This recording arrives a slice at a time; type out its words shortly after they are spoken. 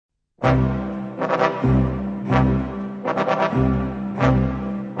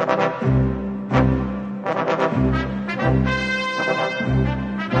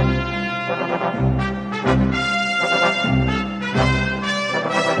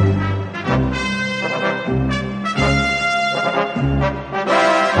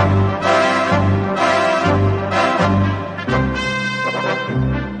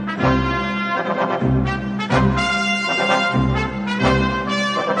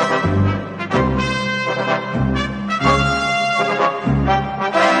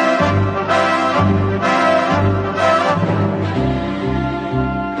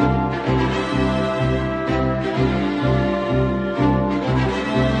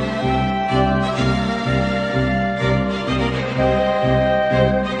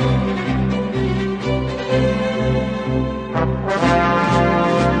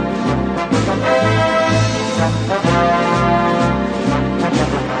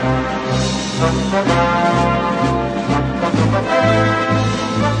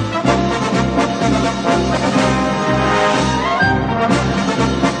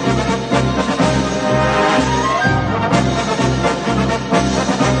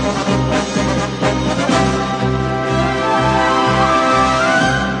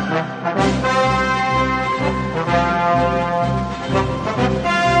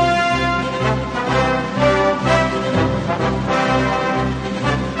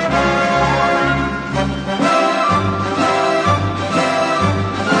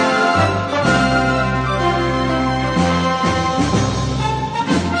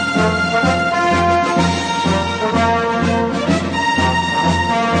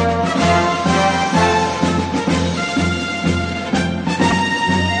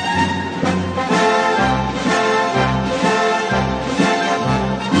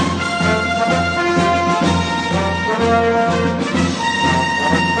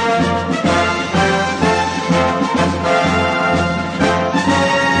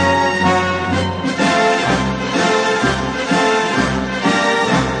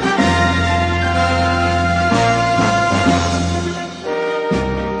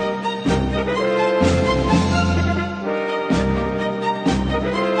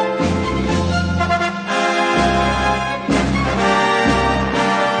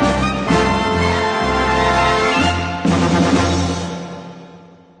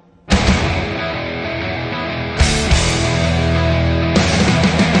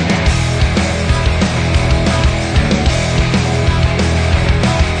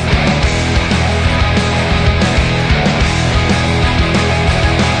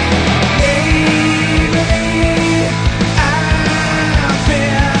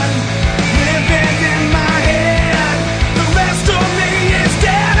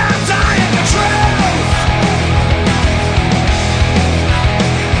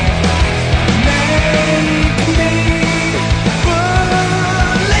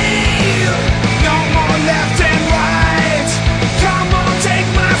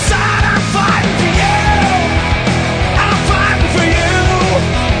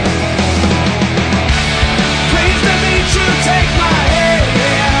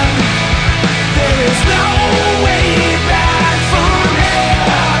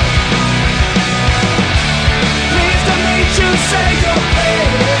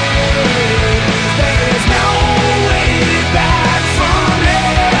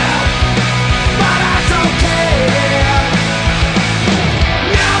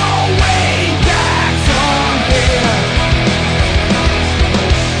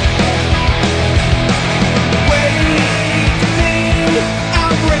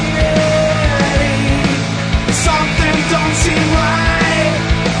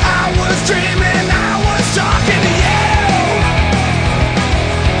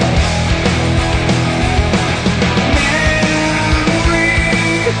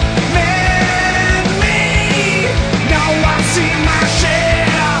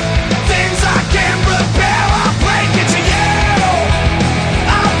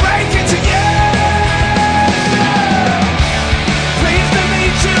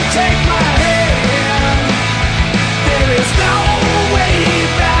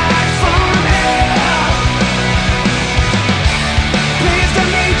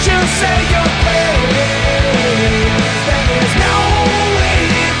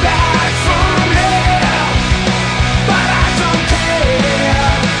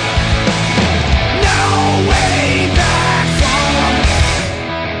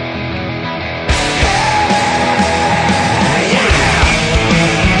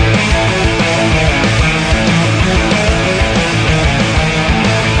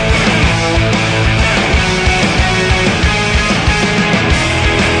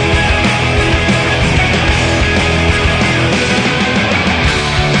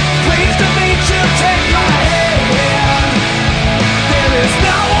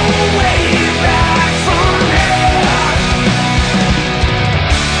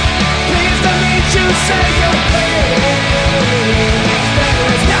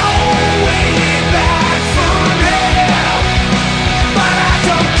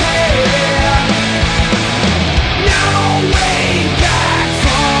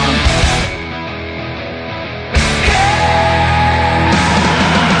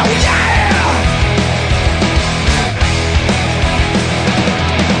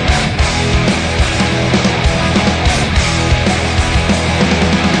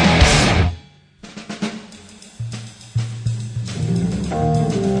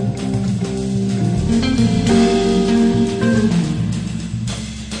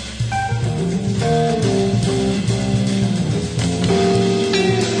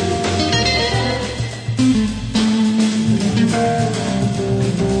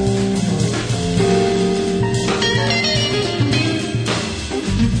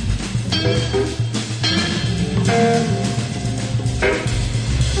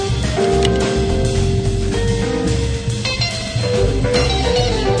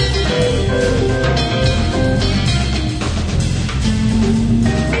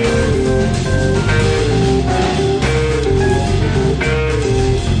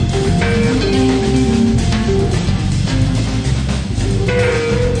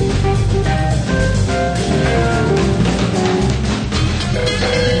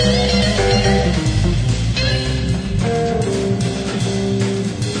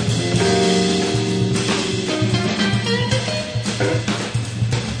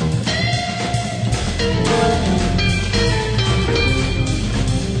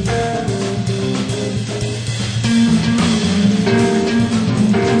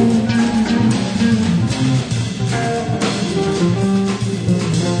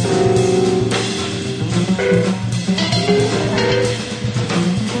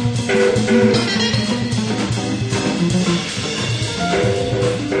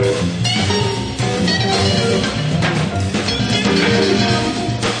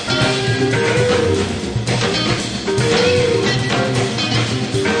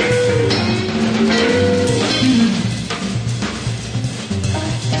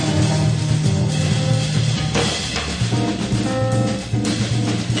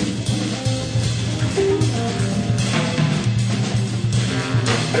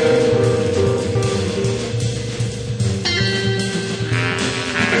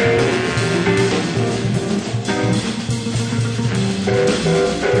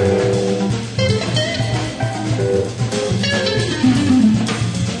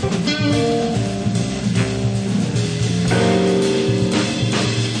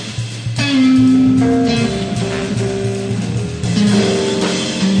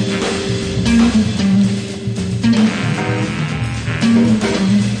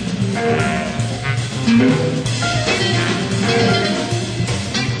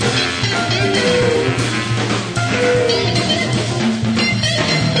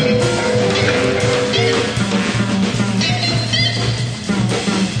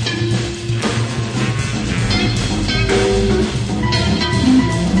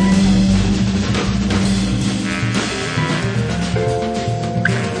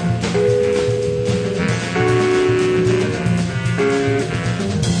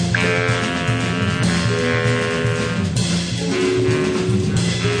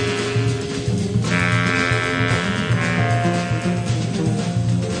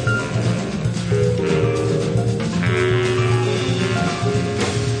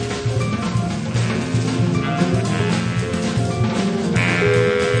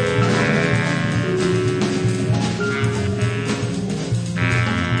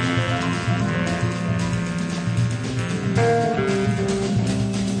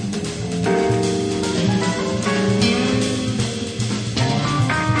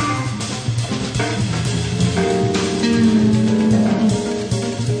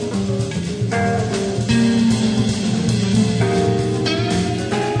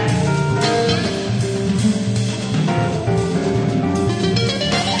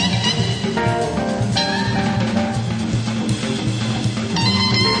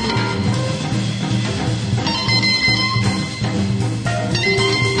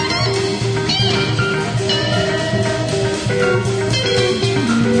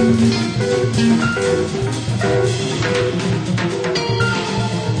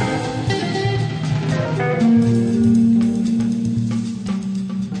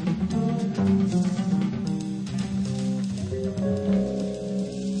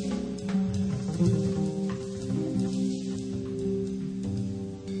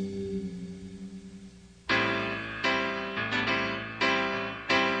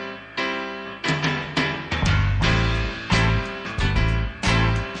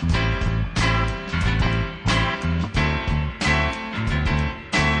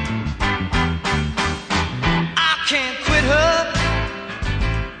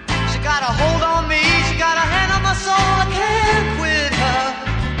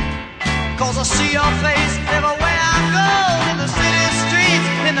I see your face everywhere I go, in the city streets,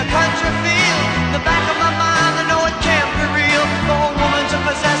 in the country field, in the back of my mind I know it can't be real for a woman to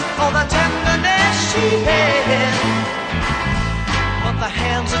possess all the tenderness she had. But the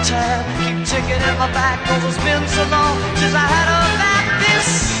hands are tired, keep ticking at my back, cause it's been so long since I had her back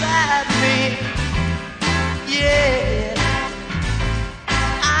beside me. Yeah,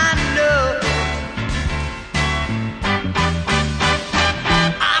 I know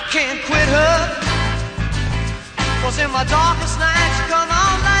I can't quit her, cause in my darkest nights she come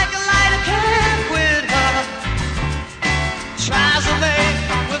on like a light. I can't quit her. Tries to make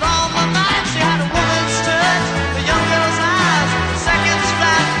with all my might. She had a woman's touch, a young girl's eyes, seconds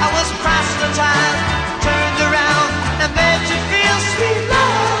flat. I was proselytized, turned around and made you feel sweet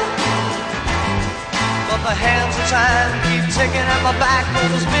love. But the hands are tired, keep ticking at my back,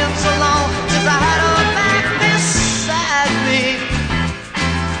 cause it's been so long since I had her back beside me.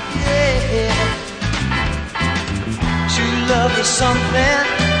 Yeah, true love is something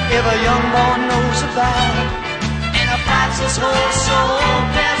every young boy knows about, and it fights his whole soul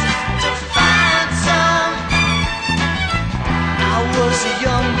best to find some. I was a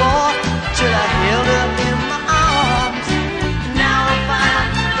young boy till I held her in my arms. Now I find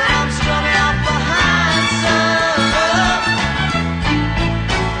that I'm strung out behind some.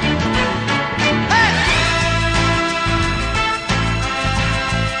 Hey!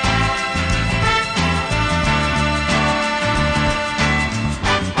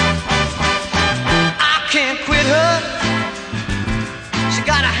 I can't quit her. She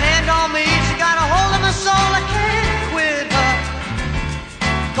got a hand on me, she got a hold of my soul. I can't quit her,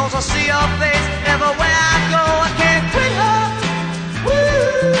 cause I see her face everywhere I go. I can't quit her. Woo,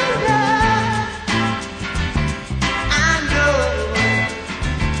 yeah. I know.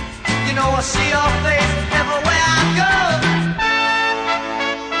 You know I see her face everywhere I go.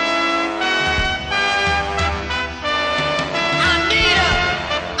 I need her.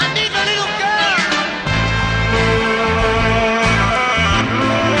 I need the little girl.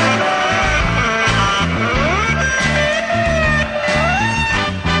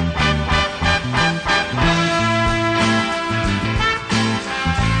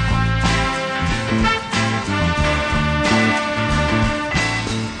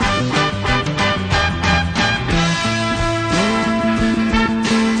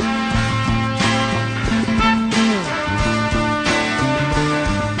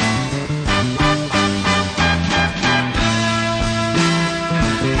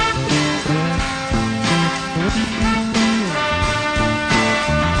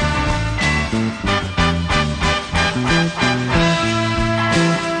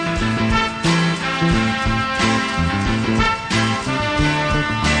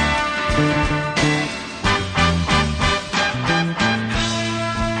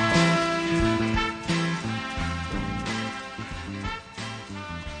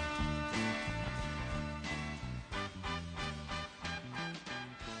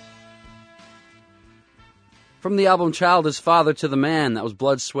 From the album Child is Father to the Man, that was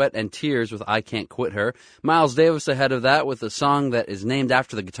Blood, Sweat, and Tears with I Can't Quit Her. Miles Davis ahead of that with a song that is named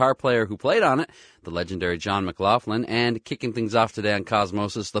after the guitar player who played on it, the legendary John McLaughlin. And kicking things off today on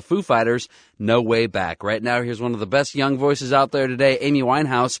Cosmosis, the Foo Fighters, No Way Back. Right now, here's one of the best young voices out there today, Amy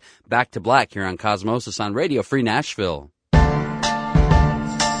Winehouse, Back to Black here on Cosmosis on Radio Free Nashville.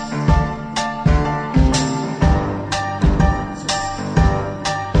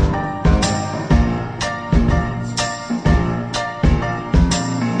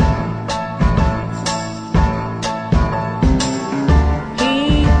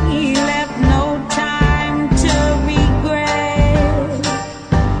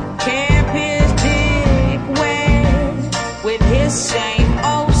 Same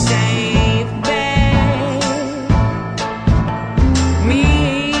old same bed.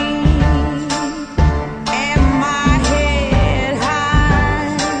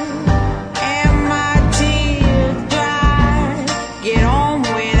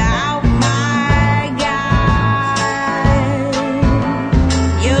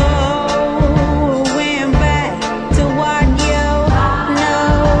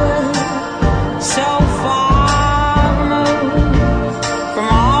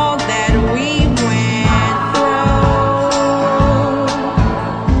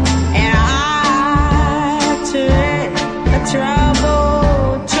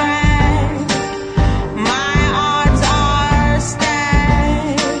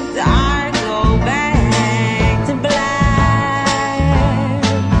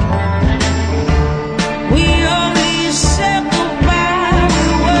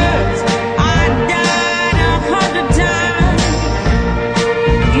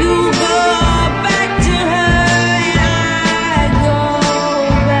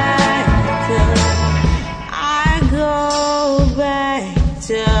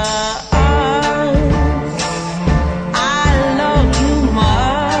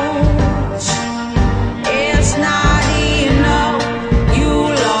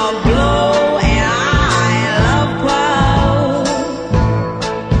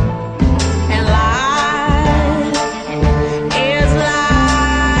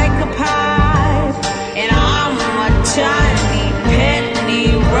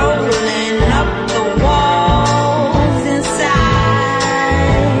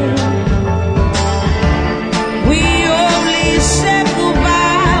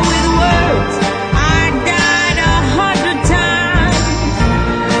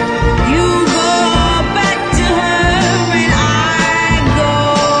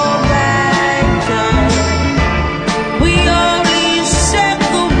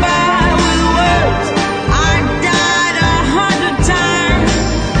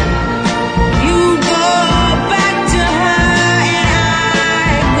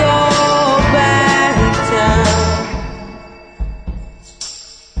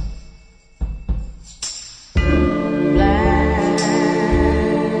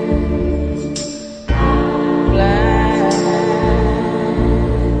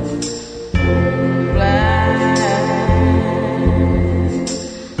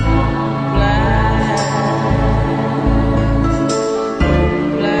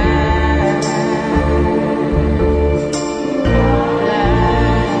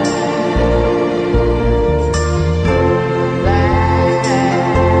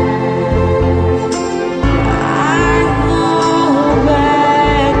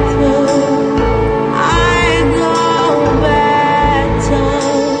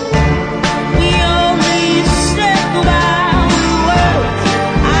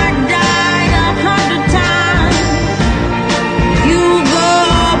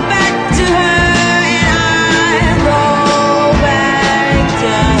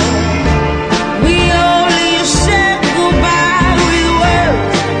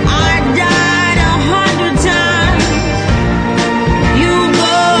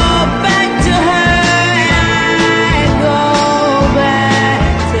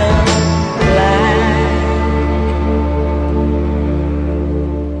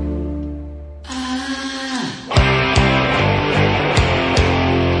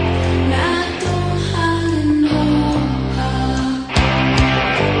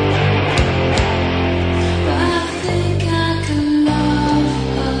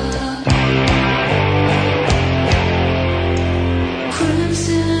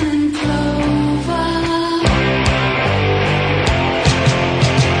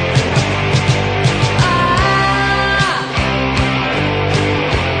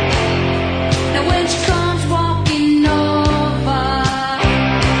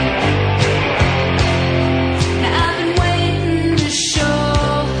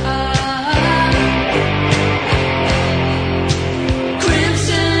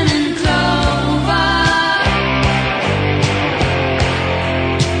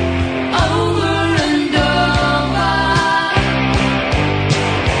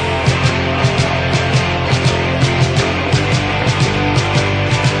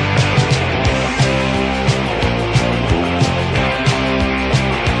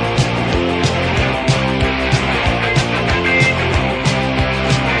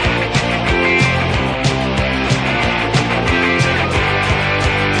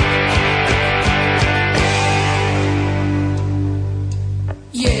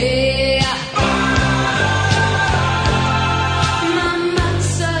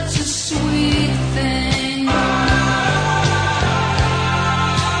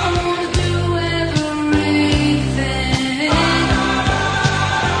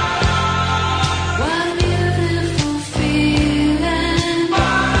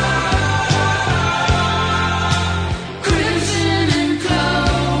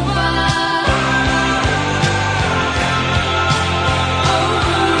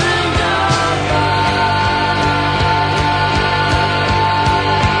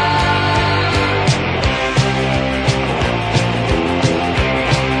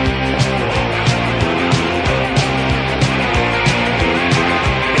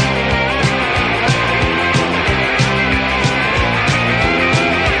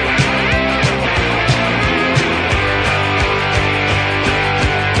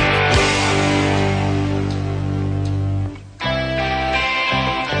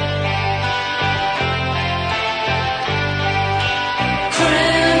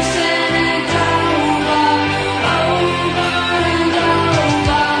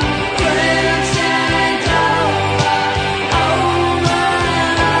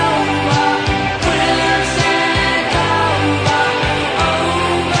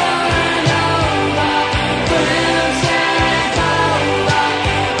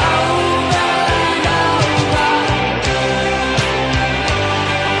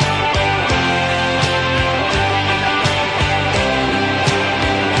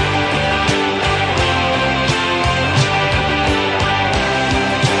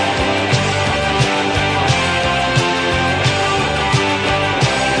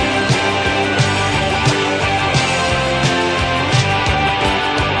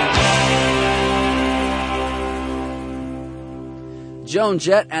 Joan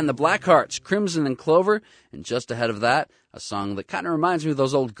Jett and the Blackhearts, Crimson and Clover, and just ahead of that, a song that kind of reminds me of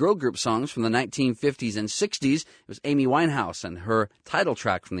those old girl group songs from the 1950s and 60s. It was Amy Winehouse and her title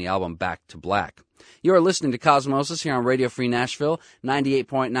track from the album Back to Black. You are listening to Cosmosis here on Radio Free Nashville,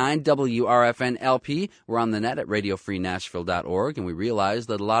 98.9 WRFN LP. We're on the net at radiofreenashville.org, and we realize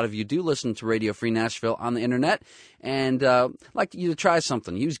that a lot of you do listen to Radio Free Nashville on the internet, and I'd like you to try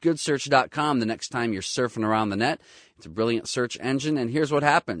something. Use goodsearch.com the next time you're surfing around the net. It's a brilliant search engine, and here's what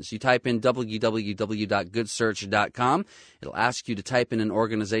happens. You type in www.goodsearch.com. It'll ask you to type in an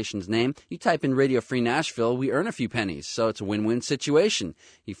organization's name. You type in Radio Free Nashville, we earn a few pennies, so it's a win-win situation.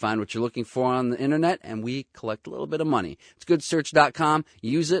 You find what you're looking for on the internet, and we collect a little bit of money. It's goodsearch.com.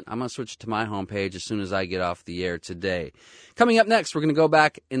 Use it. I'm going to switch it to my homepage as soon as I get off the air today. Coming up next, we're going to go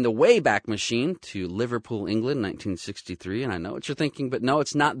back in the Wayback Machine to Liverpool, England, 1963, and I know what you're thinking, but no,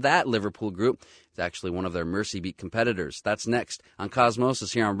 it's not that Liverpool group. It's actually one of their Mercy Beat competitors. That's next on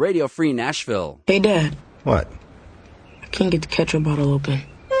Cosmosis here on Radio Free Nashville. Hey, Dad. What? I can't get the ketchup bottle open.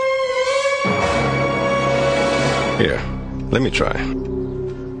 Here, let me try.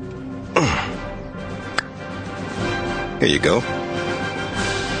 Here you go.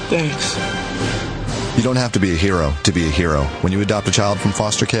 Thanks. You don't have to be a hero to be a hero. When you adopt a child from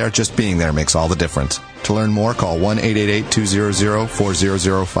foster care, just being there makes all the difference. To learn more, call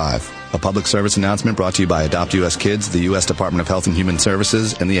 1-888-200-4005. A public service announcement brought to you by Adopt U.S. Kids, the U.S. Department of Health and Human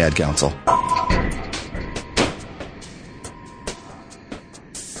Services, and the Ad Council.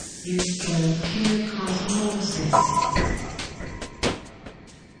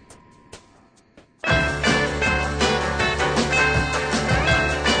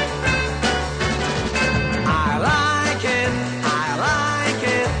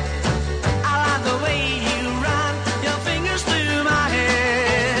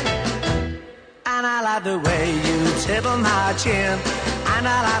 Chin. And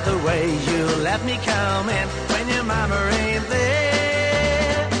I like the way you let me come in when your mama ain't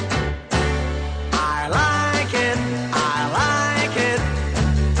there. I like it, I like it.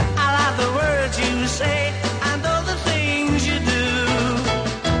 I like the words you say and all the things you do.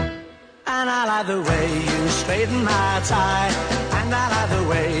 And I like the way you straighten my tie. And I like the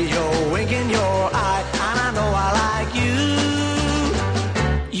way you're winking your eye. And I know I like you.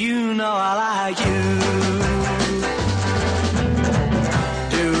 You know I like you.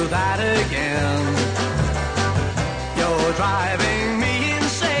 Driving me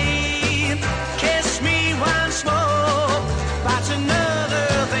insane. Kiss me once more. That's another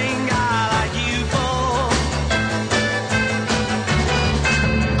thing I like you for.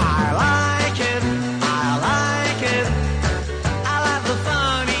 I like it, I like it. I like the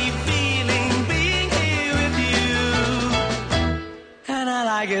funny feeling being here with you. And I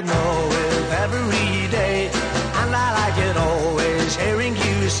like it more with every day. And I like it always hearing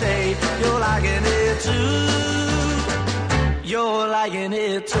you say you're liking it too. You're liking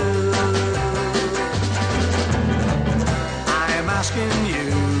it too. I'm asking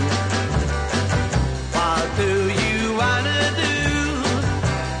you, what do you wanna do?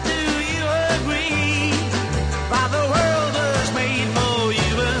 Do you agree that the world was made for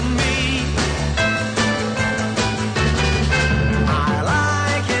you and me? I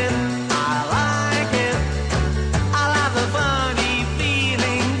like it, I like it. I like the funny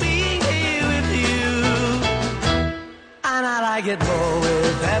feeling being here with you. And I like it more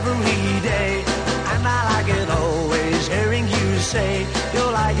with every day. And I like it always hearing you say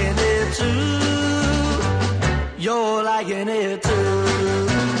you're liking it too. You're liking it too.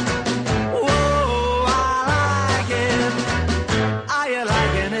 Whoa, I like it. Are you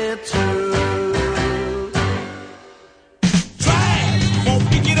liking it too? Try it, won't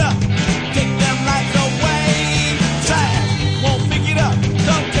pick it up. Take them lights away. Try it, won't pick it up.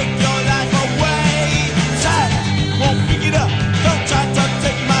 Don't take your life away. Try it, won't pick it up. Don't try to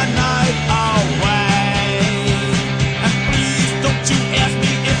take my night away. And please don't you ask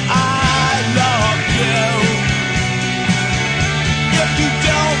me if I love you. You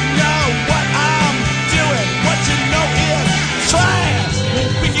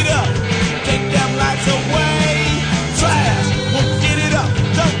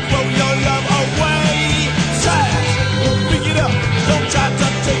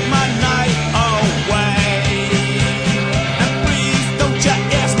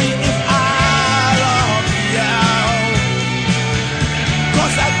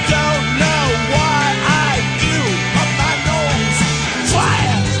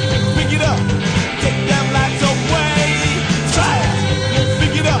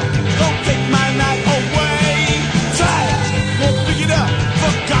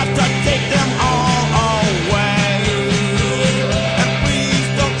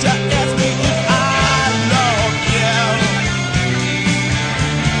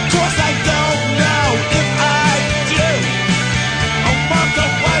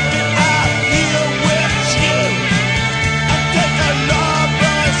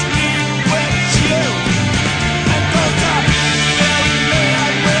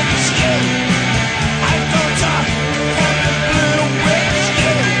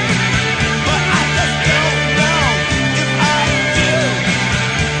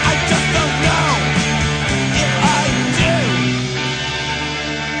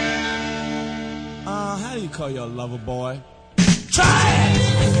lover boy. Try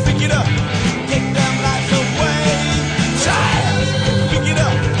it, pick it up, take them lights away. Try it, pick it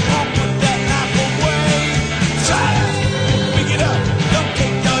up, won't put that life away. Try it, pick it up, don't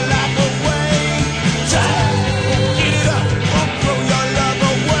take your life away. Try it, get it up, won't throw your love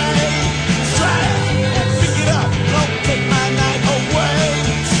away. Try it, pick it up, don't take my night away.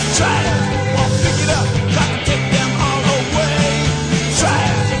 Try it, won't pick it up, got to take them all away. Try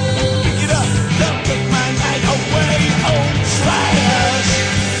it, pick it up, don't take my night away. Oh, try it.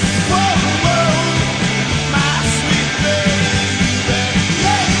 Whoa, whoa, my sweet baby.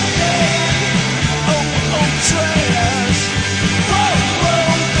 Yeah, yeah. Oh, oh, trash. Whoa, whoa,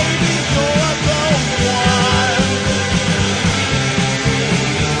 baby, you're the one.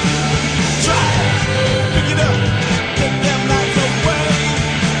 Try it, pick it up, take them lights away.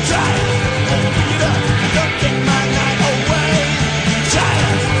 Try it, pick it up, don't take my night away. Try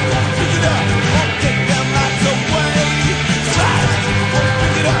it, pick it up, won't take them lights away. Try it,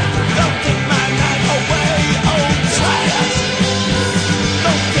 pick it up, don't take my night away. Oh, try it,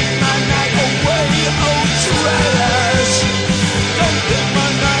 don't take my night away. Oh, trash, don't take my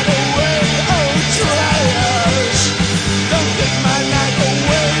night away. Oh, trash, don't take my night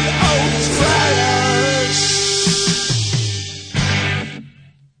away. Oh, trash.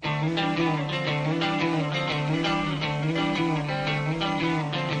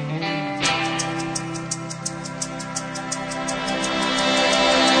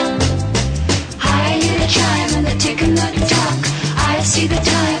 I hear the chime and the tick and the tock. I see the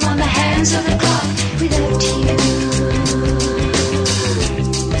time on the hands of the clock without you.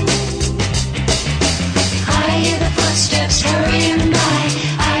 I hear the footsteps hurrying by.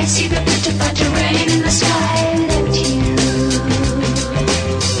 I see the bitter butter rain in the sky without you.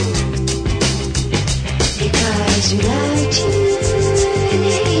 Because without you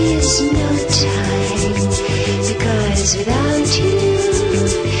there is no time. Because without you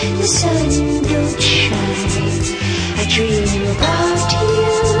the sun don't shine. I dream about you.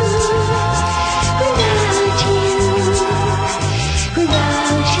 Without you,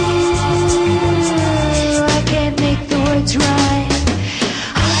 without you, I can't make the words right.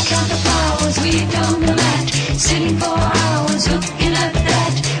 I count the flowers we've done the mat, sitting for hours looking at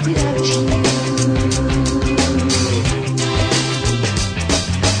that. Without you,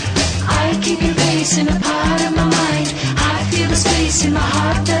 I keep your face in a part of my mind. I feel the space in my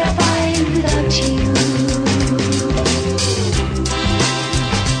heart that I find without you.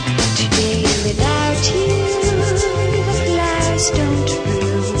 Today without you, the flowers don't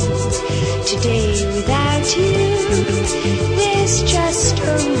bloom. Today without you, there's just a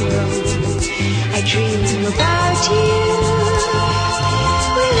room. I dream about you.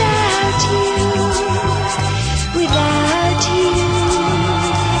 Without you, without you,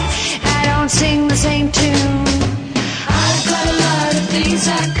 I don't sing the same tune. I've got a lot of things I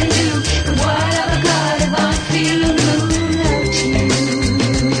can do, but what have I got if I'm feeling blue without you?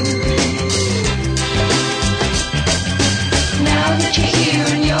 Now that you're here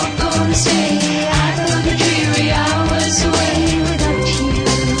and you're gonna stay, I feel the dreary hours away without you.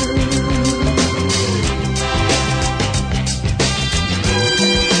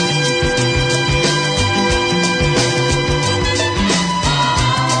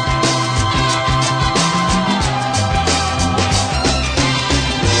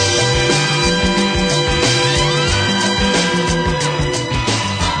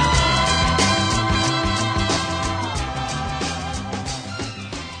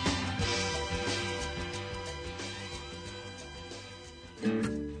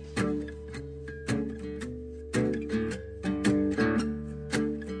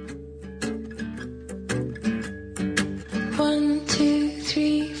 One, two,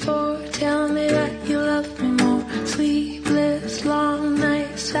 three, four. Tell me that you love me more. Sleepless, long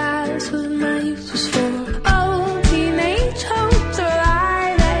nights. That's what my youth was for. Oh, teenage hopes are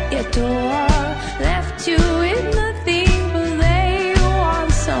right at your door. Left you with nothing, but they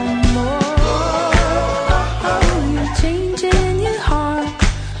want some more. Oh, oh, you're changing your heart.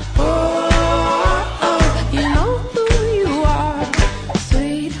 Oh, oh, you know who you are.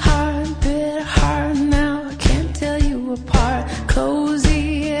 Sweetheart, bitter heart. Now I can't tell you apart.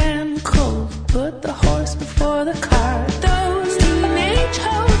 Cozy and cold. Put the horse before the cart. Those teenage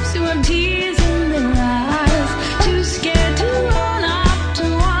hopes who have tears in their eyes. Too scared to run up to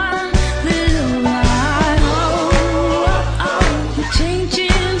one little lie. Oh, oh, oh, you're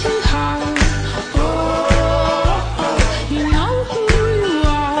changing too hard. Oh, oh, you know who you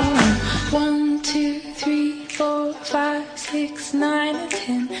are. 1, 2, 3, 4, 5, 6, 9, and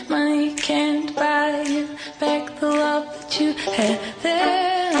 10. Money can't buy you back the love that you had then.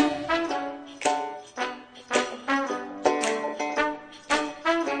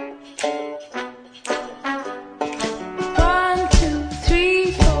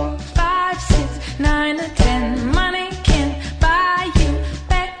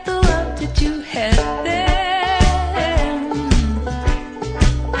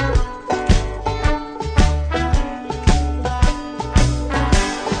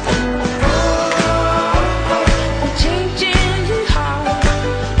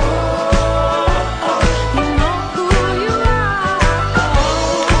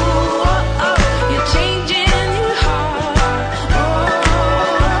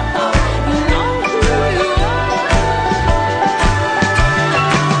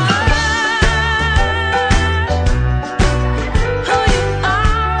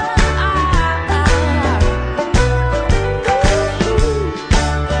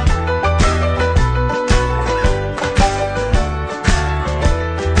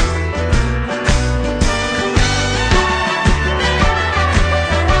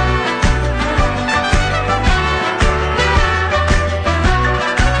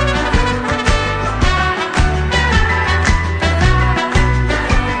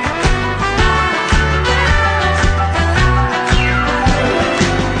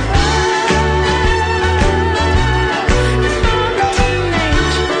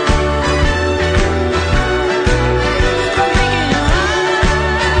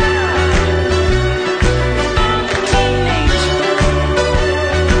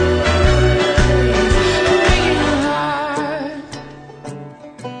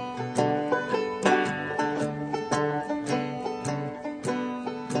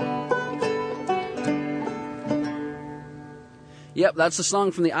 Yep, that's the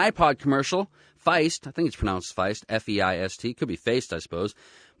song from the iPod commercial. Feist, I think it's pronounced Feist, F-E-I-S-T. Could be Feist, I suppose.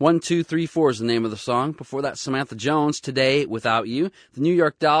 1, 2, 3, 4 is the name of the song. Before that, Samantha Jones, Today Without You. The New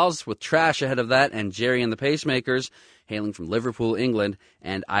York Dolls with Trash ahead of that, and Jerry and the Pacemakers, hailing from Liverpool, England,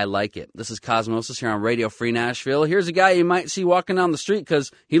 and I Like It. This is Cosmosis here on Radio Free Nashville. Here's a guy you might see walking down the street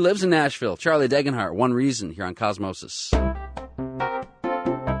because he lives in Nashville. Charlie Degenhart, One Reason, here on Cosmosis.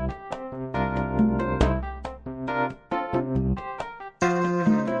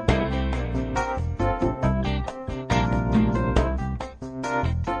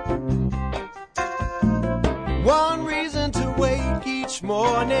 One reason to wake each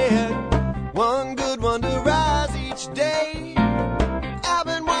morning, one good one to rise each day. I've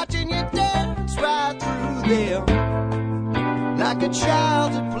been watching you dance right through them, like a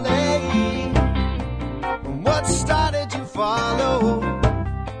child at play. What star did you follow?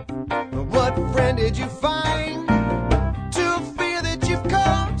 What friend did you find to feel that you've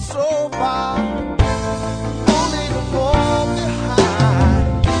come so far? Only to fall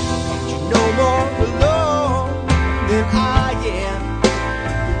behind, no more alone than I am.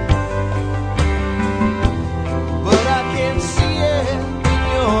 But I can see it in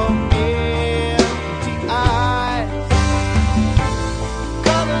your empty eyes.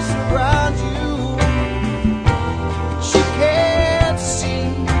 Colors surround you, but you can't see.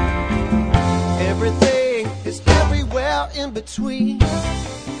 Everything is everywhere in between.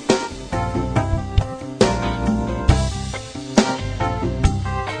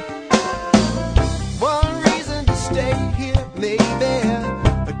 One reason to stay here, maybe.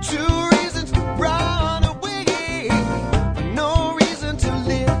 Two reasons to run away. No reason to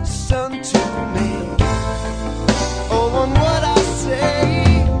listen to me. Oh, on what I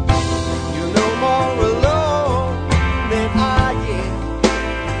say, you're no more alone than I am.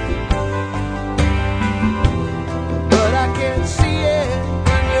 But I can see it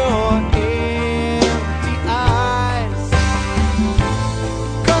in your empty eyes.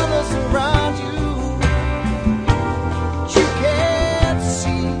 Colors around you, but you can't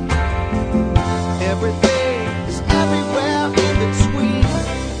see. Everything is everywhere in between.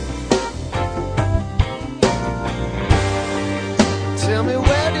 Tell me,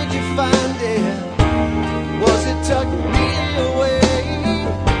 where did you find it? Was it tucked neatly away?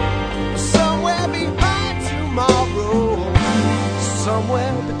 Somewhere behind tomorrow,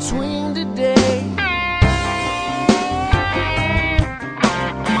 somewhere between today.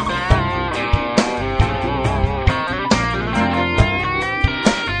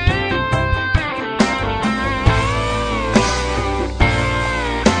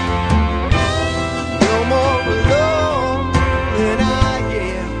 No more alone than I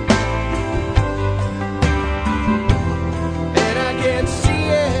am. And I can see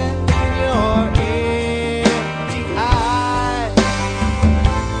it in your empty eyes.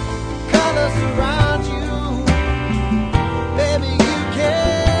 Colors around you, baby, you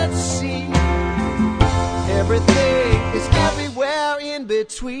can't see. Everything is everywhere in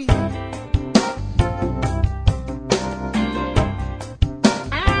between.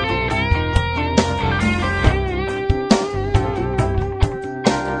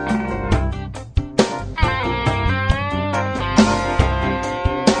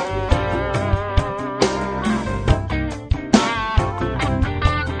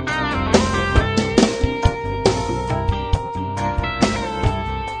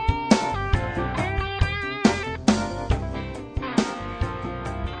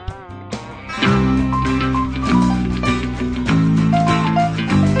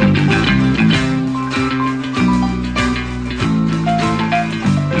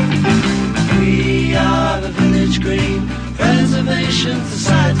 We are the Village Green Preservation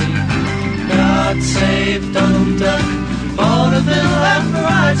Society. God save Donald Duck, vaudeville and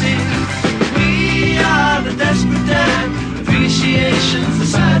variety. We are the Desperate Dan Appreciation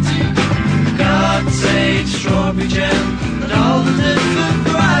Society. God save strawberry jam and all the different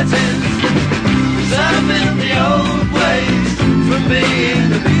varieties. Preserving the old ways from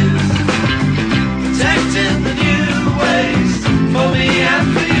being abused. Protecting the new ways for me and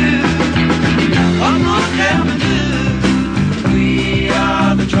for you. What more can we do? We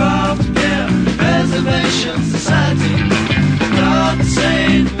are the Draft Beer Preservation Society. God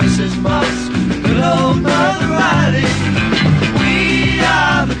save Mrs. Moss, good old Mother Riley. We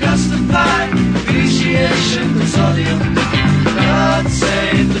are the Custom Pie Appreciation Consortium. God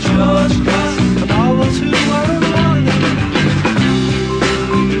save the George Cross and all those who are along.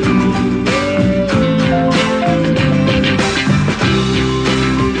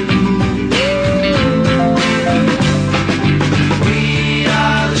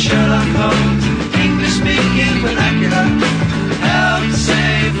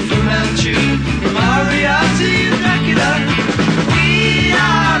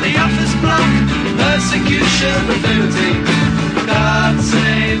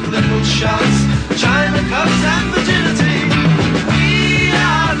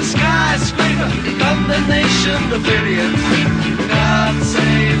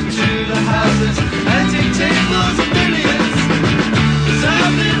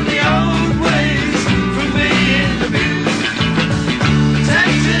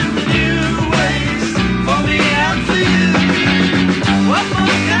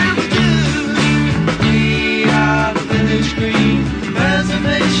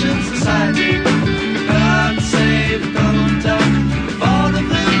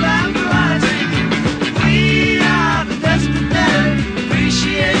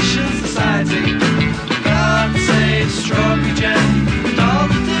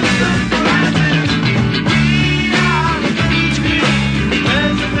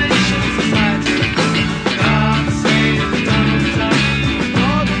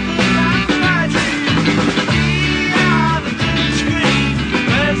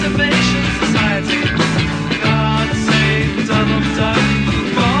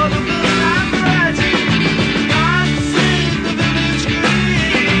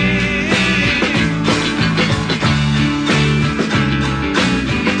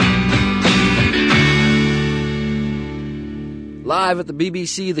 Live at the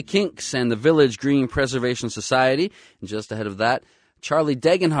BBC, the Kinks, and the Village Green Preservation Society. And just ahead of that, Charlie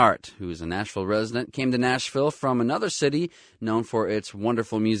Degenhart, who is a Nashville resident, came to Nashville from another city known for its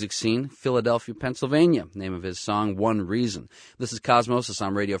wonderful music scene, Philadelphia, Pennsylvania. Name of his song, One Reason. This is Cosmosis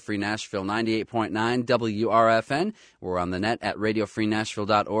on Radio Free Nashville, 98.9 WRFN. We're on the net at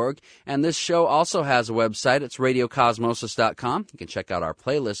radiofreenashville.org. And this show also has a website. It's radiocosmosis.com. You can check out our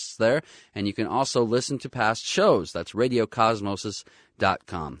playlists there. And you can also listen to past shows. That's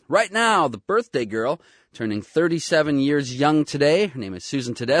radiocosmosis.com. Right now, the birthday girl, turning 37 years young today. Her name is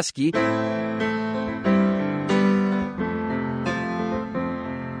Susan Tedeschi.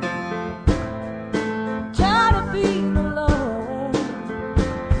 Tired of being alone,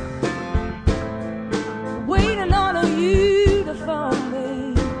 waiting on you to phone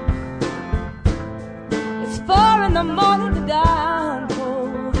me. It's 4 in the morning to die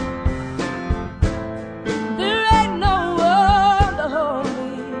cold. There ain't no one to hold me.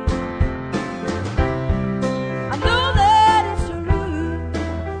 I know that it's true.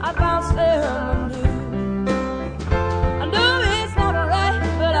 I bounced them anew. I know it's not right,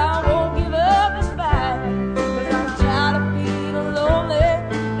 but I won't give up this fight. 'Cause I'm tired of being lonely.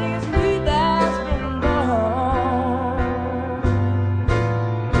 Think it's me that's been wrong.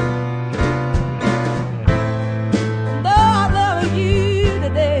 Though I love you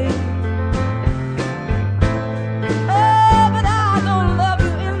today, oh, but I don't love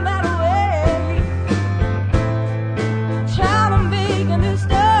you in that way. Trying to make a new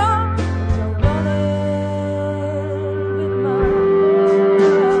start, but you're running with my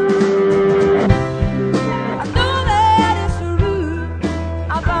heart. I know that it's true.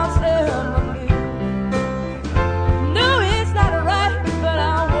 I bounced them anew. No, it's not right, but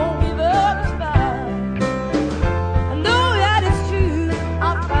I won't give up this fight. I know that it's true. I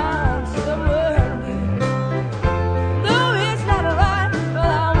found somewhere new. No, it's not right, but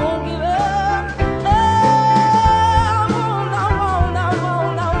I won't give up. Oh,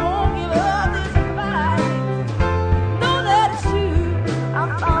 I won't give up this fight. Know that it's true. I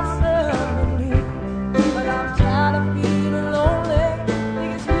found somewhere new. But I'm tired of being lonely.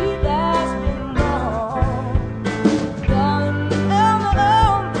 Think it's me that's been wrong. Darling, I'm the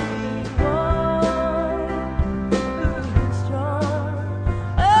only one who's strong.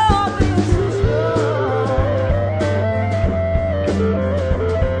 Oh, being so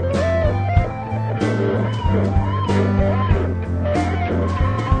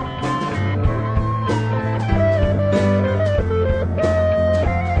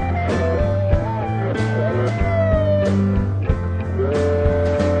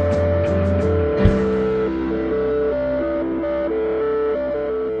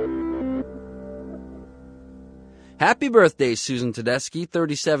Happy birthday, Susan Tedeschi,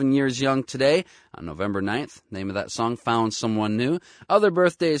 37 years young today on November 9th. Name of that song, Found Someone New. Other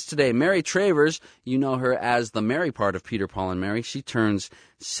birthdays today, Mary Travers. You know her as the Mary part of Peter, Paul, and Mary. She turns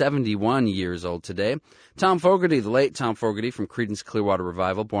 71 years old today. Tom Fogerty, the late Tom Fogerty from Creedence Clearwater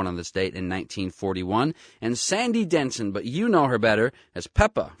Revival, born on this date in 1941. And Sandy Denson, but you know her better as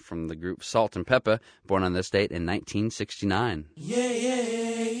Peppa from the group Salt and Peppa, born on this date in 1969.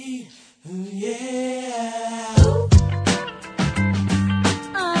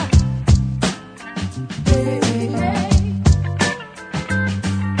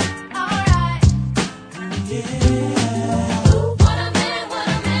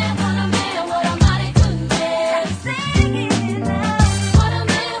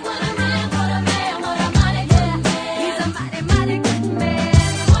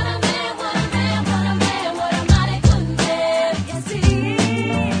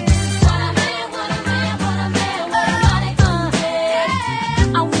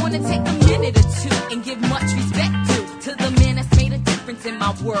 I want to take a minute or two and give much respect to the man that's made a difference in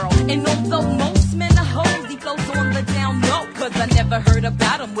my world. And although most men are hoes, he goes on the down low, 'cause I never heard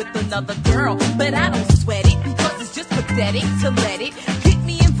about him with another girl. But I don't sweat it, because it's just pathetic to let it get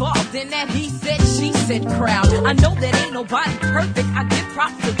me involved in that he said, she said crowd. I know that ain't nobody perfect. I give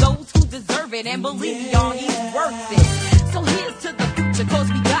props to those who deserve it, and believe me, y'all, he's worth it. So here's to the future, 'cause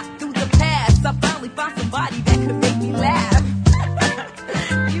we got through the past. I finally found somebody that could make me laugh.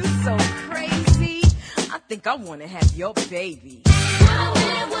 You so crazy. I think I wanna have your baby.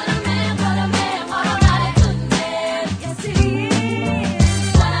 Yes, he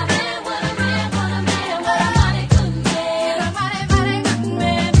is. What a man, what a man, what a man, what a mighty good man. What a mighty, mighty good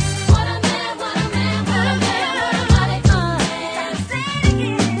man. What a man, what a man, what a man, what a mighty good man. Say it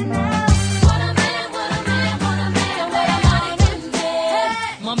again now. What a man, what a man, what a man, what a mighty good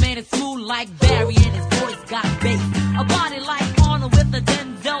man. My man is smooth like Barry and his voice got bass. A body like Arnold with a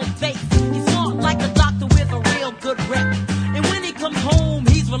Denzel face. He's smart like a doctor with a real good rep. And when he comes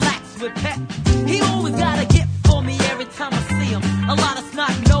with pep. He always got a gift for me every time I see him. A lot of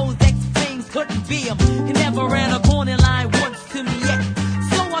snot-nosed ex-fames couldn't be him. He never ran a corner line once to me yet.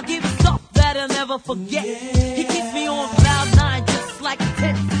 So I give him stuff that I'll never forget. He keeps me on cloud nine just like a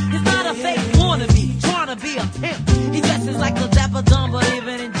tip. He's not a fake wannabe, trying to be a pimp. He dresses like a dapper dumb, but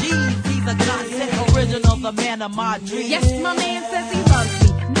even in jeans, he's a concept original, the man of my dreams. Yes, my man says he loves me.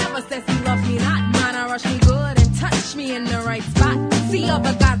 Never says he loves me not. Mine, I rush me good and touch me in the right spot. See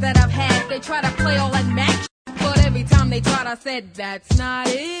other guys that I've had, they try to play all that match. But every time they tried, I said, that's not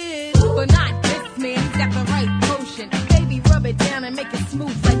it. But not this man, he's got the right potion. Baby, rub it down and make it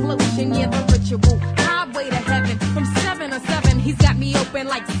smooth like lotion. Yeah, the ritual, highway to heaven. From 7 to 7, he's got me open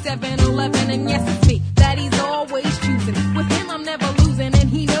like 7-Eleven. And yes, it's me that he's always choosing. With him, I'm never losing. And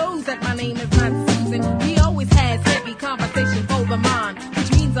he knows that my name is not Susan. He always has heavy conversation for the mind,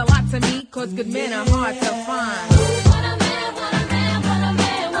 which means a lot to me, cause good men are hard to find. What a man, what a man, what a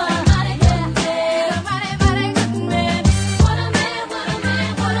man, what a mighty good man. A mighty, mighty good man. What a man, what a man,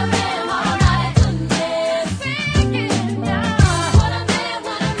 what a man, what a mighty good man. Sing it now. What a man,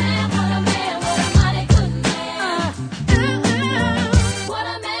 what a man, what a man, what a mighty good man. What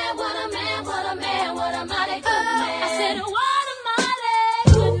a man, what a man, what a man, what a mighty good man. I said, what a mighty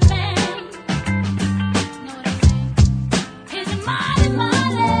good man. Know what I'm saying? He's a mighty,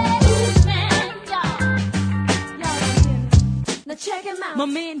 mighty good man, y'all. Y'all hear me? Now check him out. My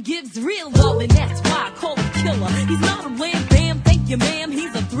man gives real love, and that's why I call him killer. He's not a wham bam, thank you ma'am,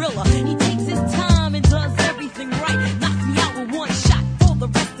 he's a thriller. He takes his time and does everything right. Knocks me out with one shot for the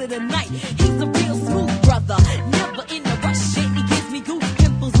rest of the night. He's a real smooth brother, never in a rush. And he gives me goose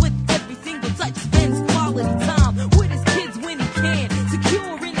pimples with every single touch. Spends quality time with his kids when he can.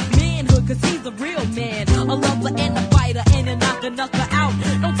 Secure in his manhood, cause he's a real man. A lover and a fighter and a knocker out.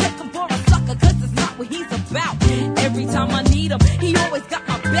 Don't take him for a sucker, cause it's not what he's about. Every time I need him, he always got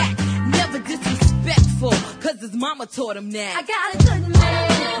my back. Never disrespectful, cause his mama taught him that. I got a good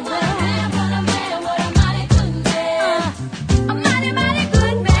man. What a man, what a man, what a mighty good man. A mighty, mighty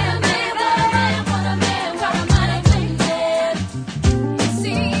good man. What a man, what a man, what a mighty good man.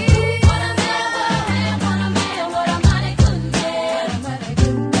 See, what a man, what a man, what a mighty good man.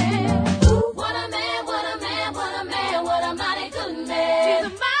 What a man, what a man, what a man, what a mighty good man. He's a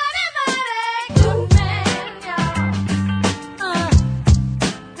mighty, mighty good man, y'all.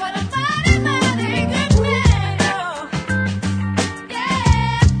 What a mighty, mighty good man, y'all.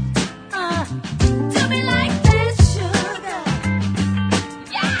 Yeah. Do me like that, sugar.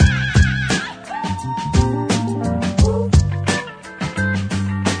 Yeah.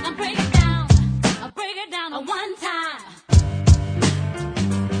 Now break it down. I'll break it down at one time.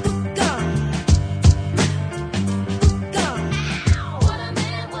 Go. Go. What a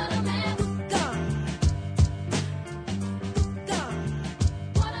man, what a man. Go. Go.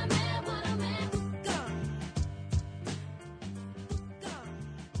 What a man, what a man. Go. Go.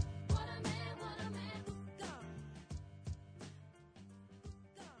 What a man, what a man. Go.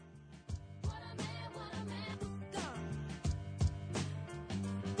 Go. What a man, what a man. Go.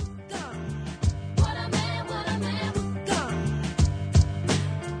 Go. What a man, what a man. Go.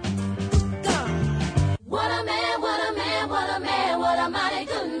 Go. What a man, what a man, what a man, what a mighty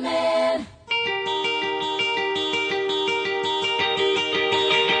good man.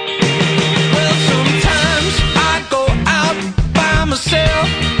 Well, sometimes I go out by myself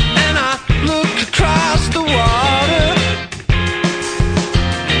and I look across the water,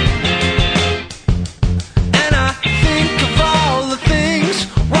 and I think of all the things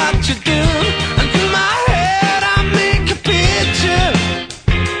what you do, and in my head I make a picture.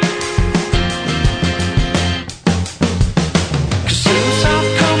 'Cause since I've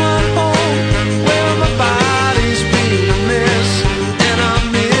come on home, well, my body's been a mess, and I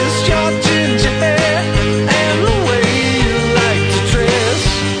miss your ginger hair and the way you like to dress.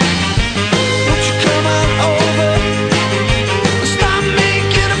 Won't you come on over and stop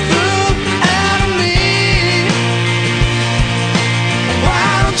making a fool out of me? Why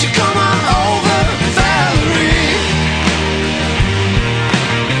don't you come on over, Valerie?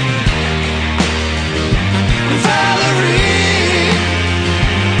 Valerie,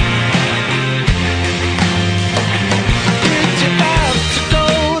 did you have to go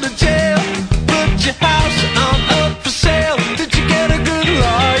to jail? Put your house on up for sale? Did you get a good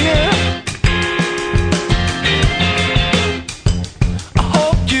lawyer? I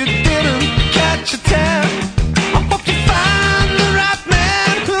hope you didn't catch a tab. I hope you find the right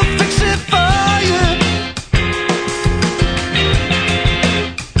man who'll fix it for you.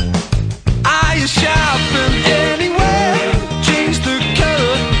 Are you shopping anywhere? Change the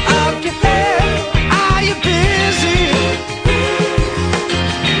color of your hair. Are you busy?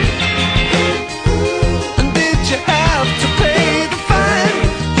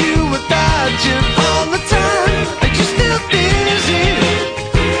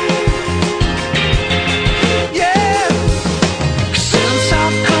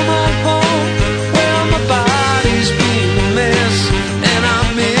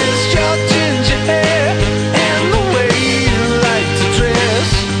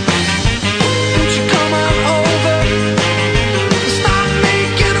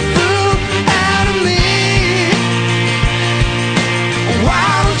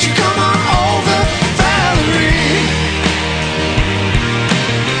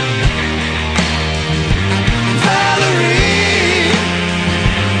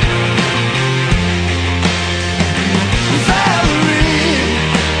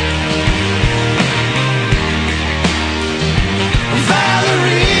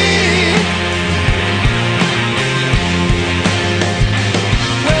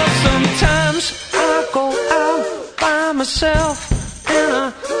 and I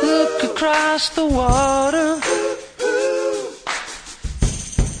look across the water,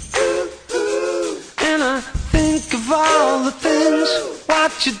 and I think of all the things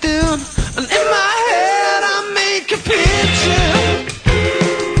what you do, and in my head I make a picture.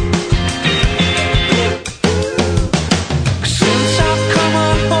 Since I've come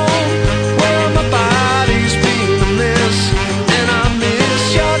on home, well my body's been a mess, and I miss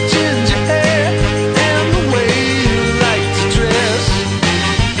your ginger hair and the way you like to dress.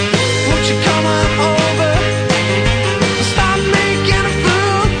 Won't you come on over and stop making a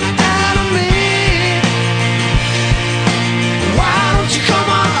fool out of me? Why don't you come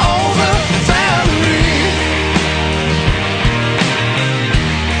on over, Valerie?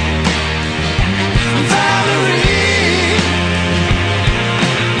 Valerie,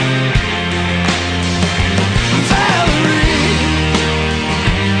 Valerie,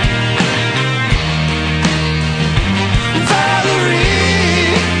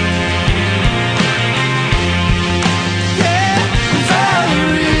 Valerie, yeah,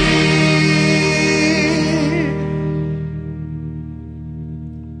 Valerie.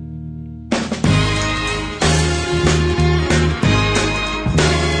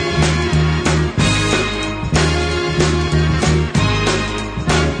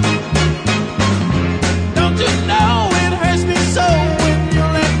 Don't you know it hurts me so when you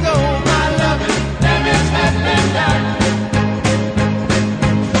let go my loving? Damn it's had been done.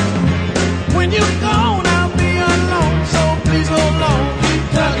 When you're gone, I'll be alone, so please hold on, keep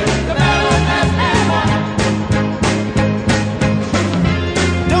tugging. The battle has been won.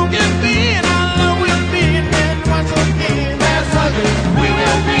 Don't give in, our love will be and once again that's ugly. We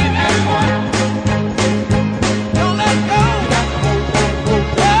will be as one. Don't let go.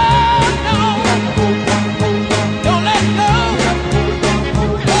 Oh no. Don't let go.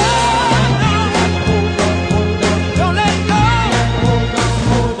 Oh no. Don't let go.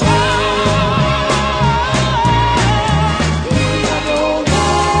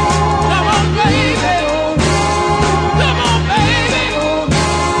 Come on, baby. Come on, baby.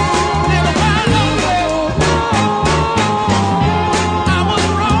 Little while longer. I was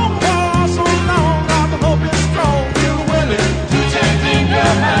wrong for so long. I hope you're strong. You're willing to change in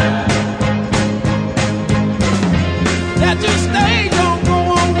your mind. That you stay, don't go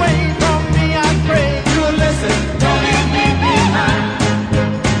away from me. I pray you listen. Don't leave me behind.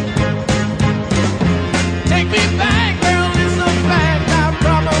 Take me back, girl. It's a fact. I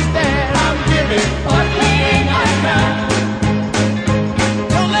promise that I'm giving what we ain't got now.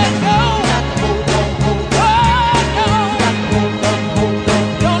 Don't let go. Oh no.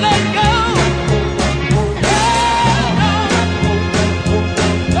 Don't let go. Oh no.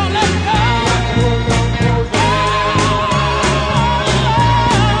 Don't let go.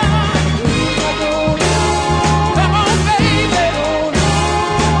 Come on, baby.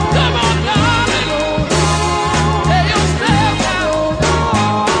 Come on, darling. Lay yourself down.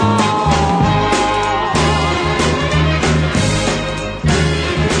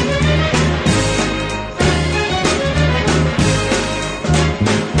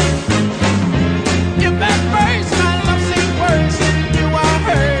 If at first my love seemed worse than you are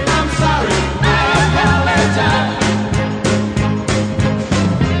hurt, I'm sorry, I apologize.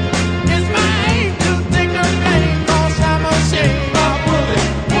 It's my aim to take the blame, 'cause I'm ashamed of pulling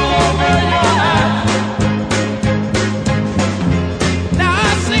wool over your eyes. Now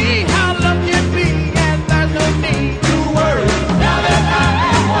I see how love can be, and there's no need to worry now that I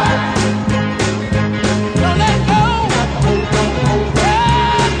am wise. Don't let go.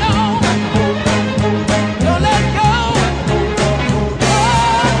 Oh no. Don't let go.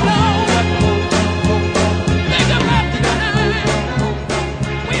 Oh no. Think about the time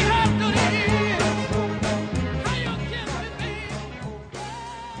we had good years. How you kissed me, baby.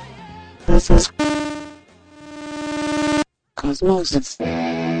 This is Cosmosis.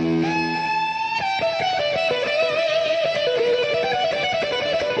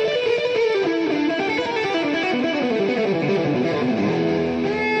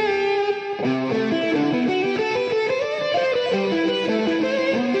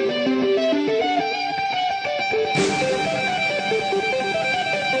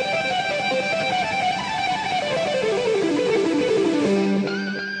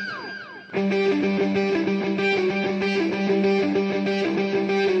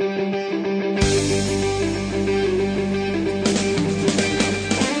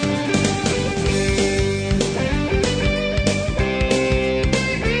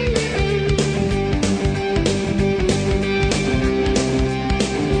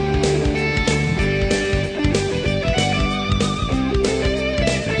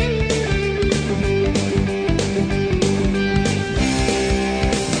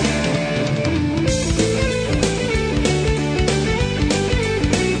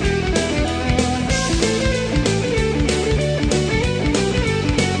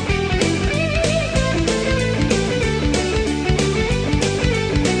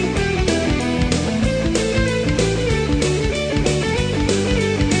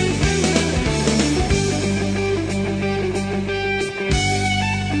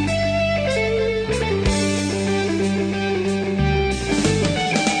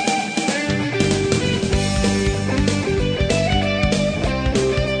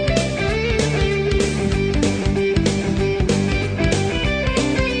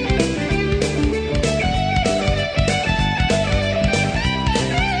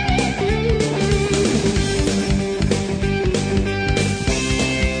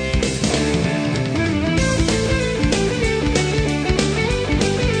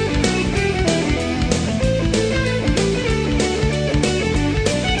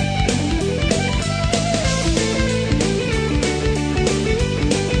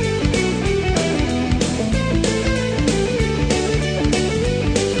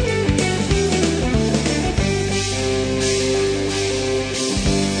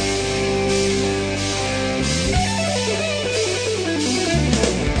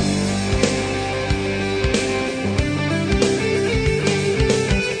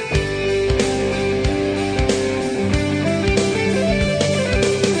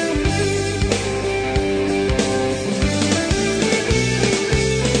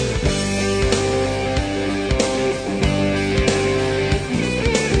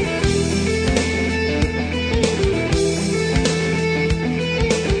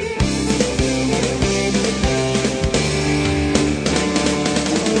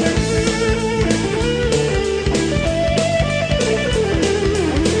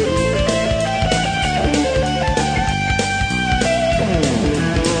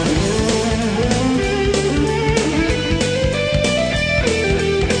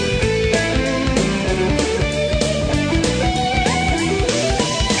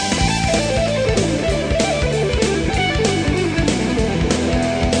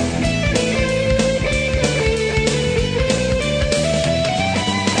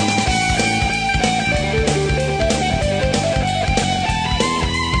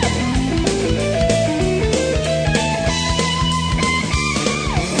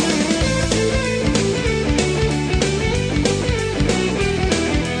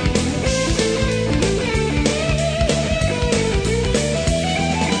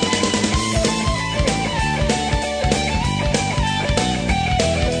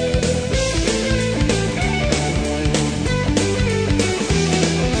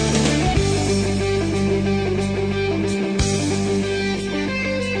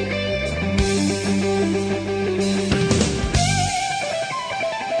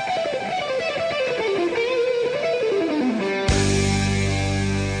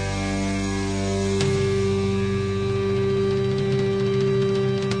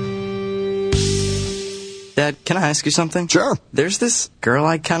 Dad, can I ask you something? Sure. There's this girl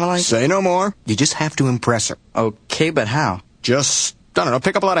I kind of like. Say no more. You just have to impress her. Okay, but how? Just, I don't know,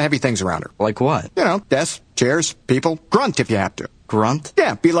 pick up a lot of heavy things around her. Like what? You know, desks, chairs, people. Grunt if you have to. Grunt?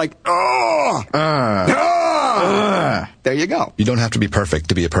 Yeah, be like, oh! There you go. You don't have to be perfect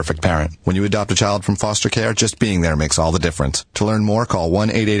to be a perfect parent. When you adopt a child from foster care, just being there makes all the difference. To learn more, call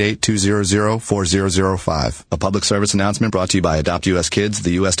 1-888-200-4005. A public service announcement brought to you by Adopt U.S. Kids,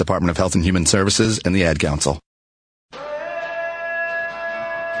 the U.S. Department of Health and Human Services, and the Ad Council.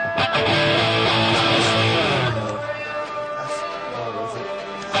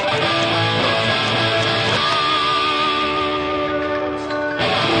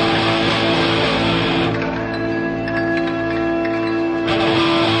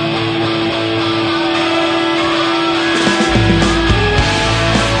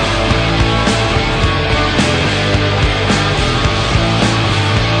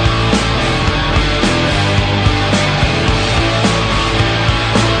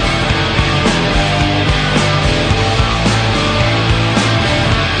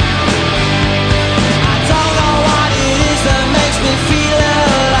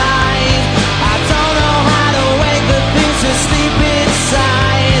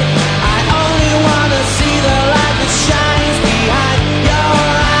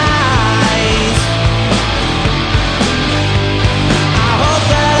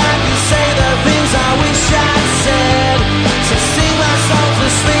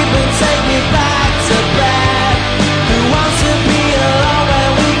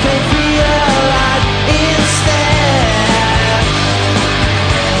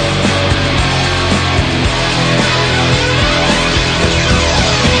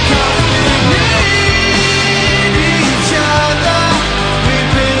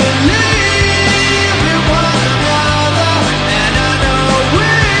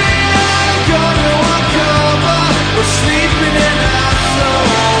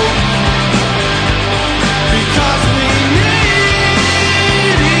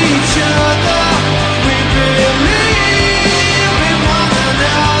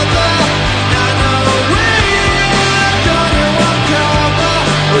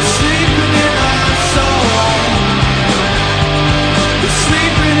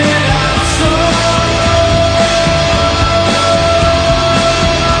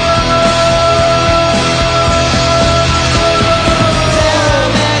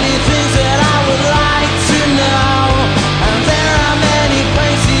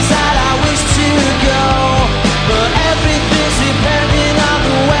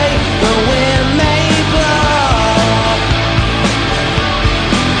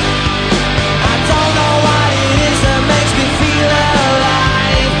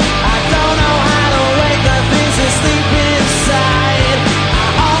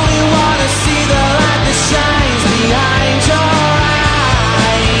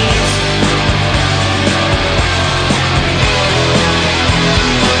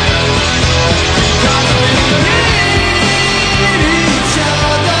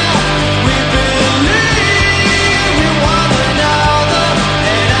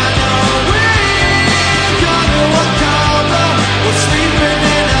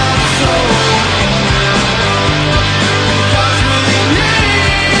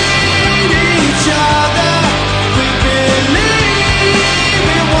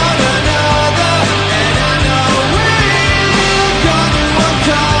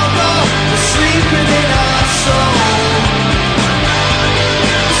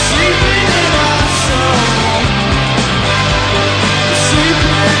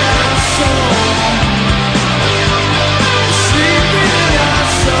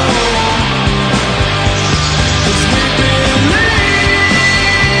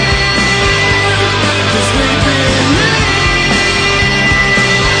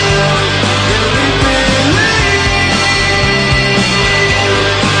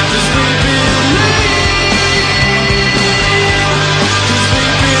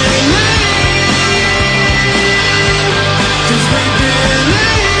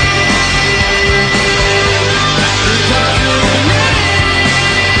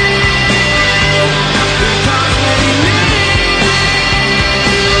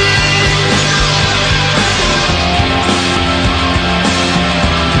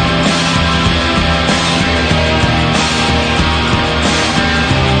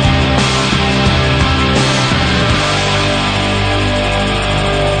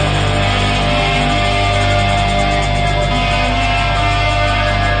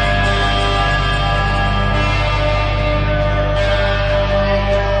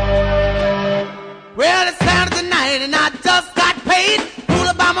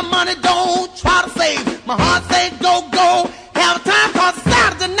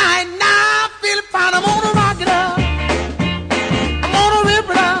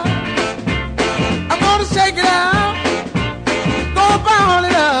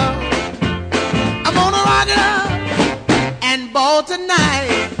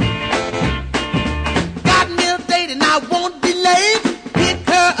 Got me a date and I won't be late. Pick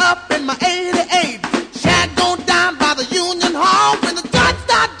her up in my 88. Shag gon' down by the Union Hall. When the guns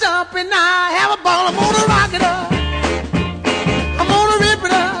start jumping, I have a ball. I'm gonna rock it up. I'm gonna rip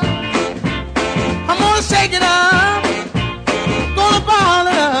it up. I'm gonna shake it up. Gonna ball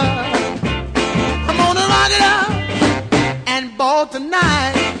it up. I'm gonna rock it up and ball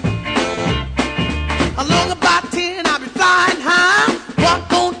tonight. Along about 10, I'll be flying high.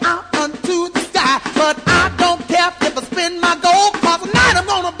 Walk on out unto the sky. But I don't care if I spend my gold. Cause tonight I'm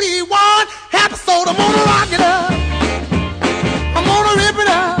gonna be one happy soul. I'm gonna rock it up. I'm gonna rip it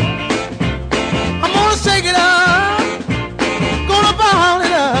up. I'm gonna shake it up. Gonna ball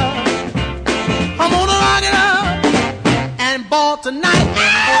it up. I'm gonna rock it up and ball tonight.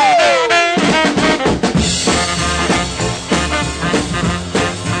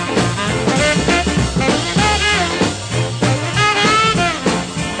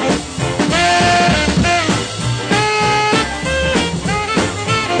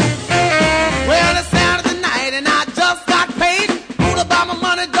 Well, it's Saturday night and I just got paid. Fool about my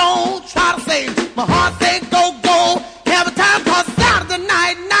money, don't try to save. My heart say go, go. Have a time cause it's Saturday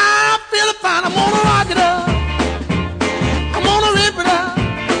night. Now I'm feeling fine. I'm gonna rock it up. I'm gonna rip it up.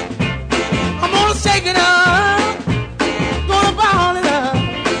 I'm gonna shake it up. Gonna ball it up.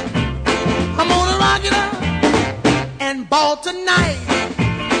 I'm gonna rock it up and ball tonight.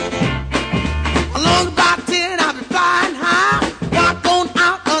 Along about 10, I'll be flying high. Walk on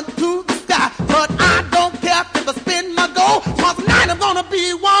out unto the sky. But I don't care if I spend my gold. Cause tonight I'm gonna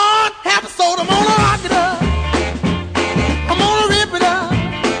be one happy soul. I'm gonna rock it up. I'm gonna rip it up.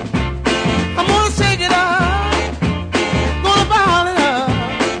 I'm gonna shake it up. Gonna ball it up.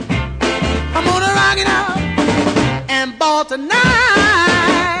 I'm gonna rock it up and ball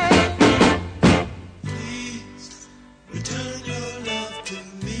tonight. Please return your love to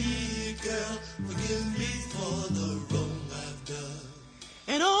me, girl. Forgive me for the wrong I've done.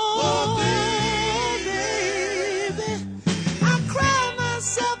 And oh, baby, I cry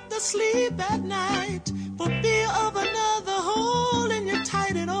myself to sleep at night for fear of another hole in your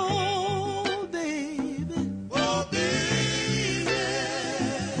tight and oh, baby. Oh, baby.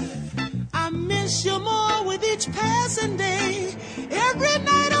 I miss you more with each passing day. Every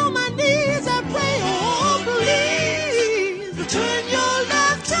night on my knees I pray, oh, please return your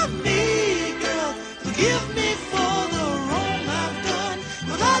love to me, girl. Forgive me for the wrong I've done.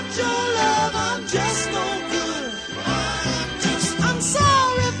 Without your love, I'm just no good. I'm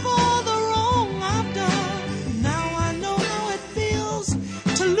sorry for the wrong I've done. Now I know how it feels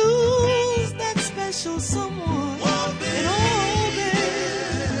to lose that special someone. And oh, baby,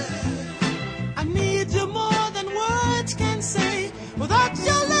 I need you more than words can say. Without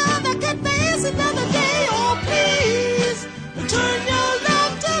your love, I can't face another day. Oh, please return your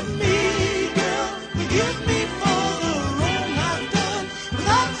love to me, girl. Forgive me for the wrong I've done.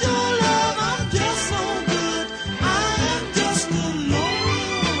 Without your love, I'm just so good. I am just a lonely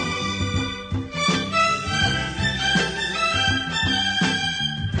one.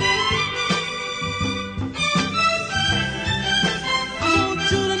 I want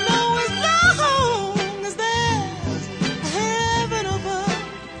you to know as long as there's a heaven above,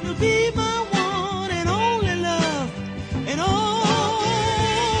 you'll be my one and only love. And oh,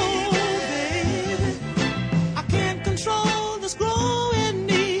 baby, I can't control this growing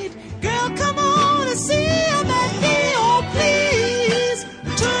need. Girl, come on and see I'm at me. Oh, please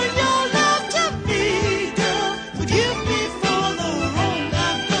return your love to me, girl. Forgive me for the wrong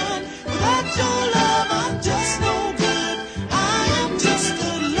I've done. Without your love, I'm just no good. I am just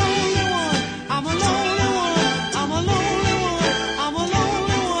a lonely one. I'm a lonely one. I'm a lonely one. I'm a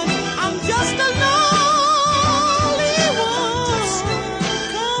lonely one. I'm just a lonely one.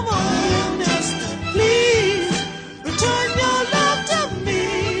 Come on, just please return your love to me,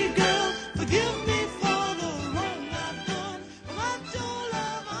 girl. Forgive me for the wrong I've done. Without your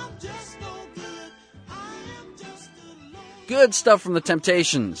love, I'm just no good. I am just a lonely. Good stuff from the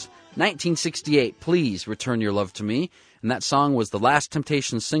Temptations. 1968, Please Return Your Love to Me. And that song was the last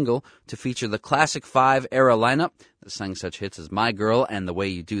Temptations single to feature the Classic 5 era lineup that sang such hits as My Girl and The Way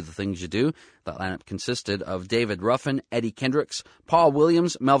You Do the Things You Do. That lineup consisted of David Ruffin, Eddie Kendricks, Paul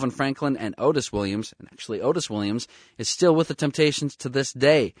Williams, Melvin Franklin, and Otis Williams. And actually, Otis Williams is still with the Temptations to this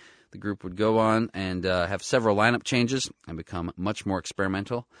day. The group would go on and have several lineup changes and become much more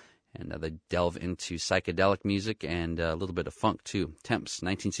experimental. And they delve into psychedelic music and a little bit of funk, too. Temps,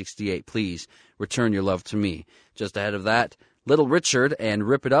 1968, Please Return Your Love to Me. Just ahead of that, Little Richard and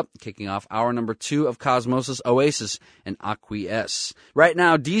Rip It Up, kicking off hour number 2 of Cosmosis, Oasis, and Acquiesce. Right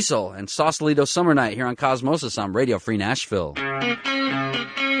now, Diesel and Sausalito Summer Night here on Cosmosis on Radio Free Nashville.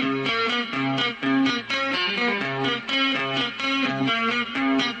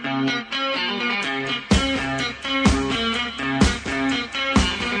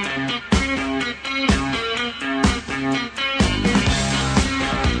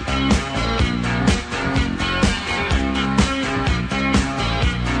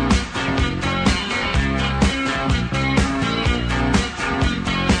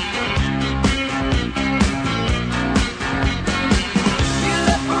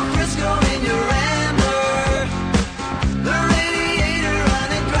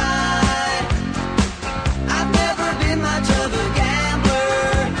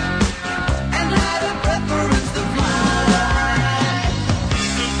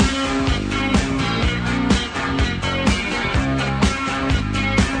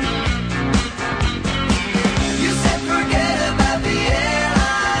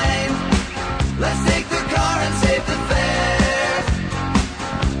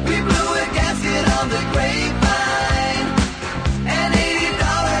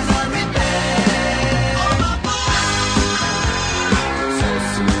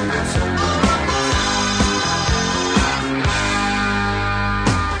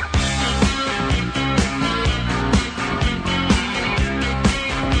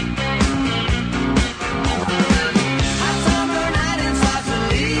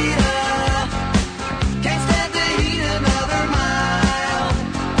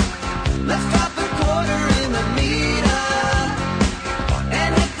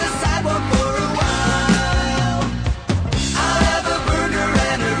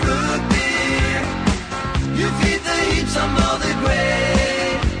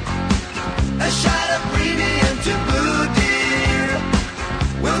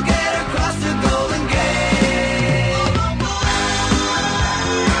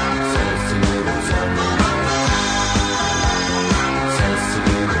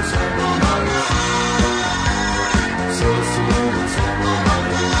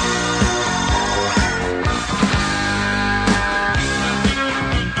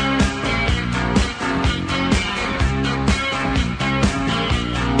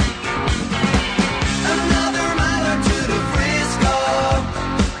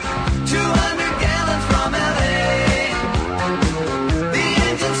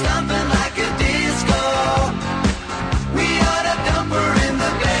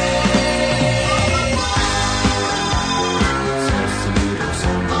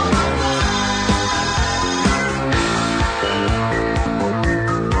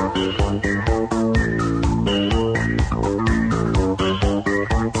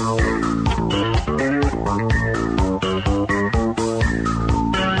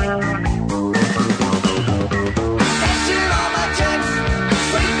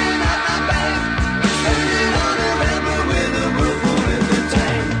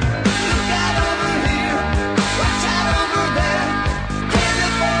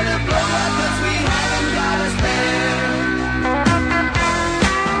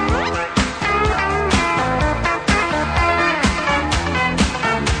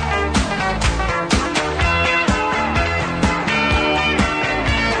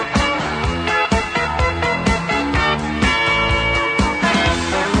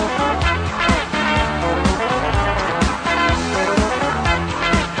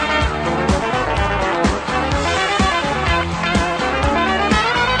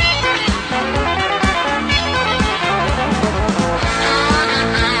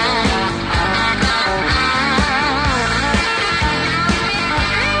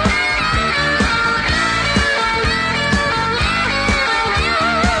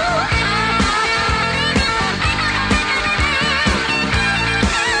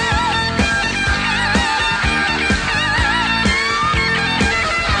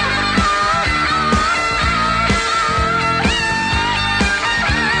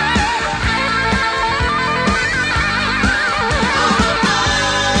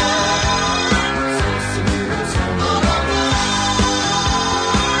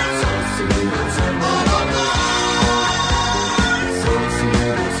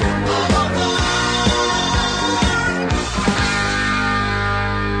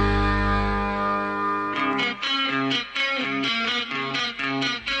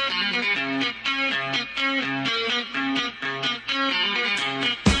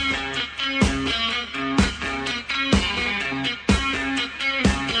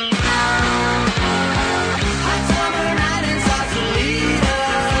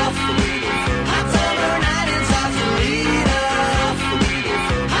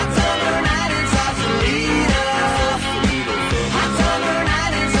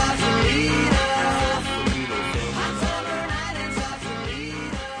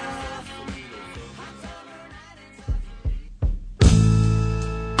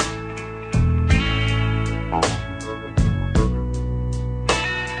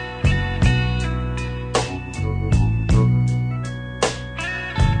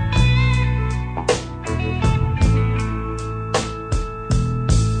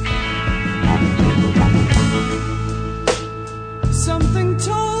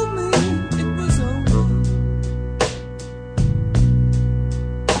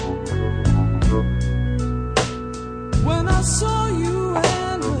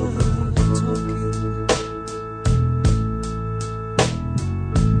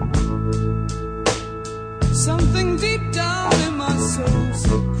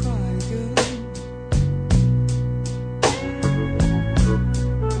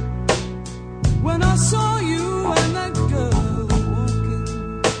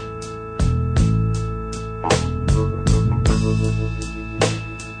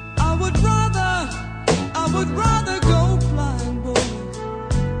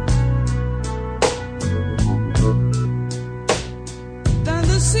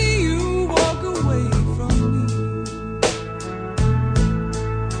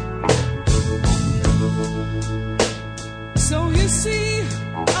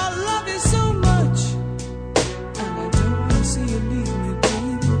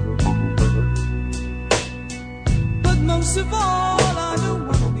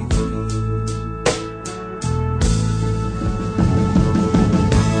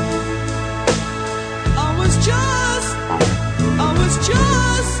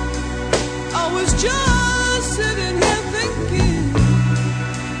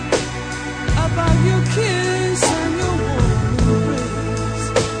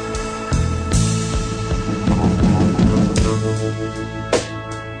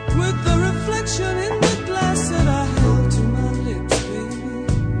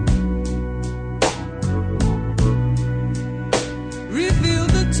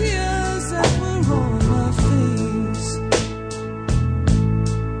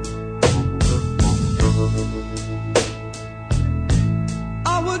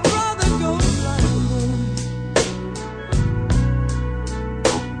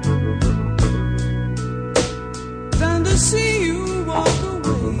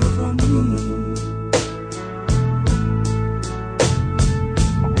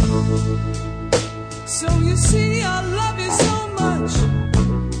 So you see, I love you so much,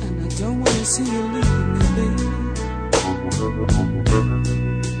 and I don't want to see you leave me, baby.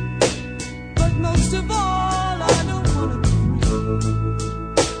 But most of all, I don't want to be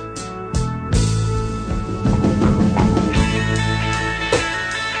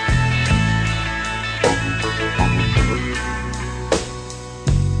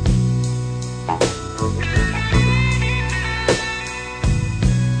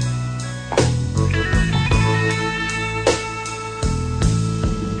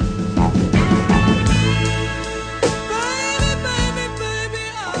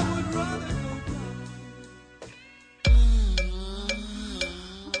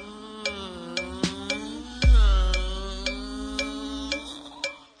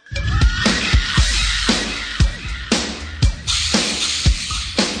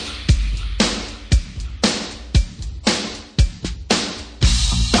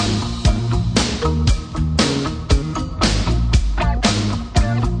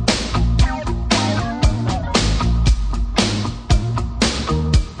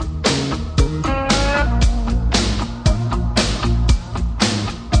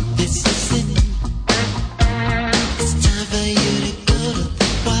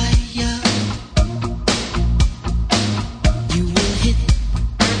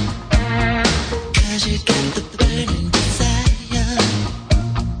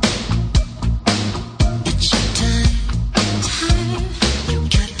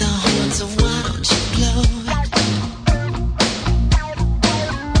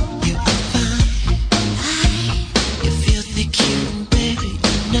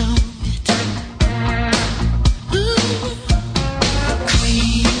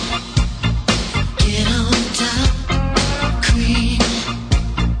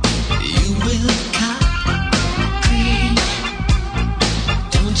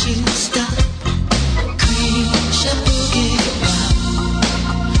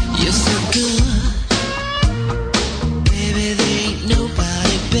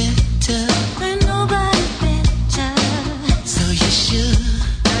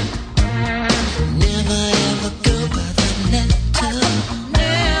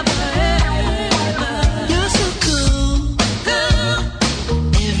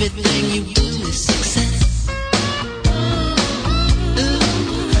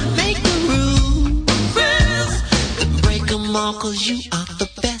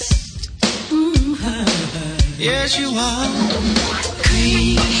Yes, you are.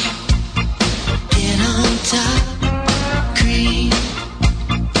 Cream, get on top. Cream,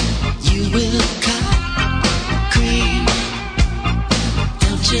 you will cop. Cream,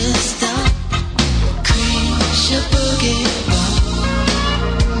 don't just stop. Cream, your boogie wall.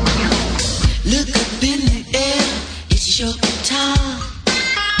 Look up in the air, it's your guitar.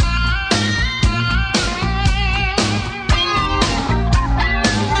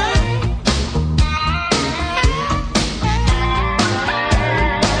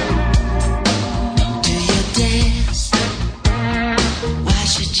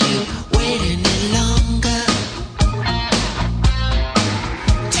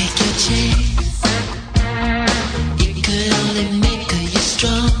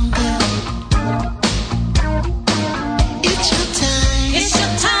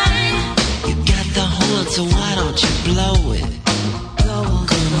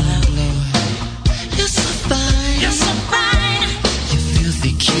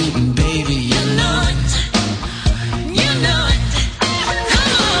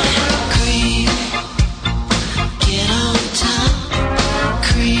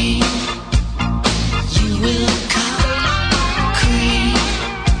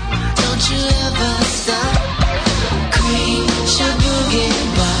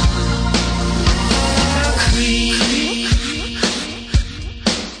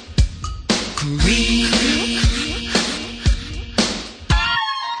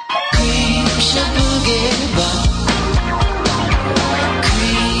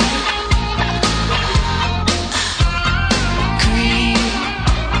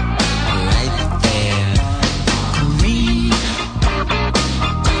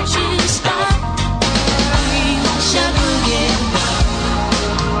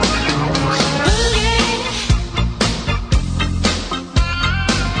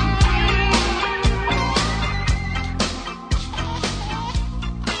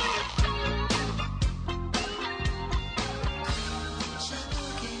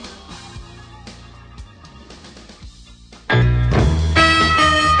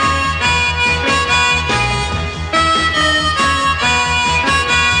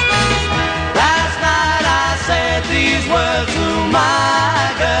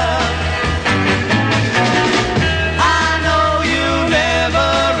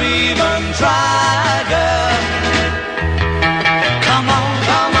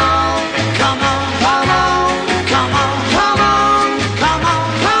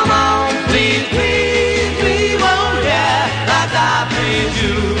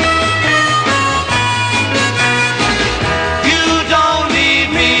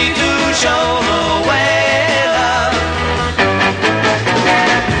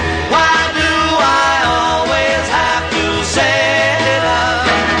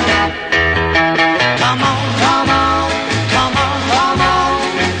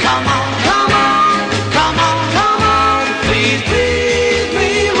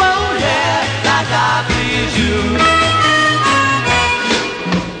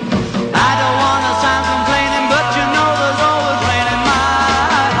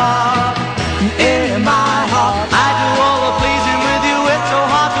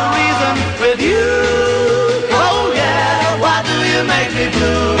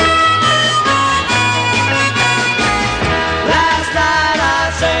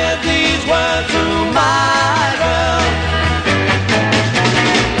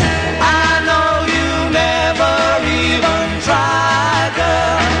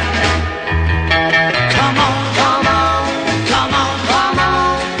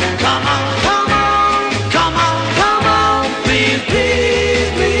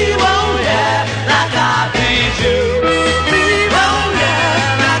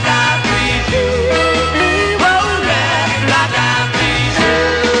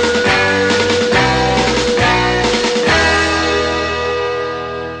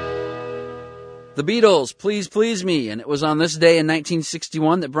 The Beatles, Please Please Me, and it was on this day in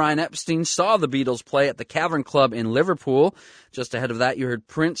 1961 that Brian Epstein saw the Beatles play at the Cavern Club in Liverpool. Just ahead of that, you heard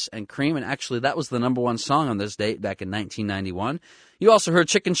Prince and Cream, and actually that was the number one song on this date back in 1991. You also heard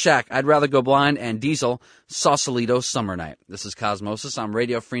Chicken Shack, I'd Rather Go Blind, and Diesel, Sausalito Summer Night. This is Cosmosis on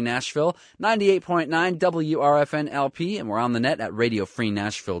Radio Free Nashville, 98.9 WRFN LP, and we're on the net at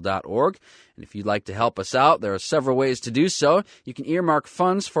radiofreenashville.org. And if you'd like to help us out, there are several ways to do so. You can earmark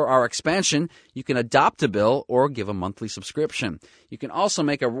funds for our expansion, you can adopt a bill, or give a monthly subscription. You can also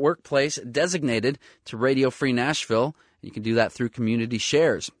make a workplace designated to Radio Free Nashville. You can do that through community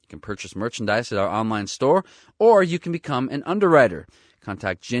shares. You can purchase merchandise at our online store, or you can become an underwriter.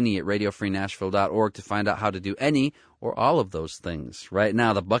 Contact Ginny at radiofreenashville.org to find out how to do any or all of those things. Right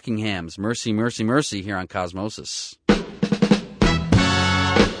now, the Buckinghams, Mercy, Mercy, Mercy, here on Cosmosis.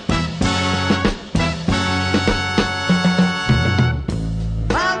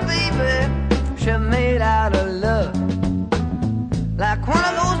 My baby, she made out of love, like one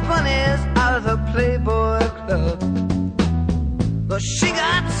of those bunnies out of the Playboy Club. But she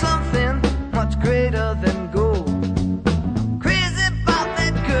got something much greater than gold. Crazy about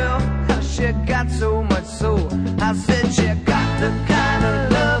that girl, how she got so much soul. I said she got the kind of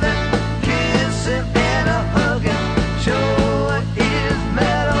loving, kissing and a hugging. Sure is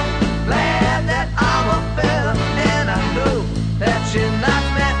metal, glad that I'm a fella, and I know that she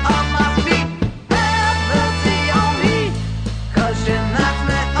knocks me off my feet. Have mercy on me, 'cause she knocks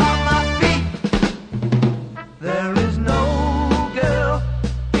me off my feet. There is no girl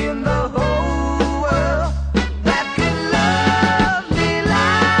in the whole world that can love me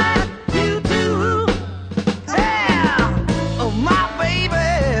like you do. Yeah, oh my baby,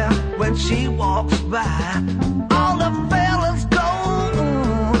 when she walks by, all the fellas go,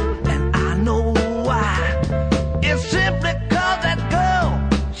 and I know why. It's simply 'cause that girl,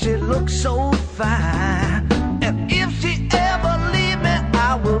 she looks so fine, and if she ever leave me,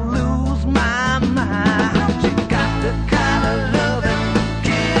 I will lose my mind. She got the kind of loving,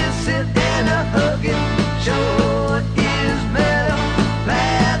 kissing and a hugging. Sure is metal,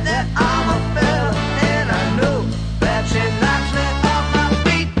 glad that I'm a fella, and I know that she knocks me off my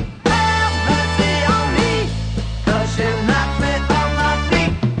feet. Have mercy on me, 'cause she knocks me off my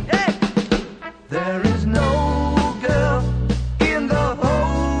feet. Hey. There is no girl in the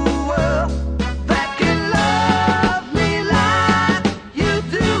whole world that can love me like you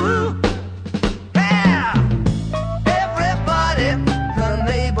do. Yeah. Everybody in the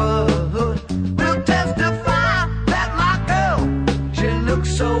neighborhood will testify that my girl, she looks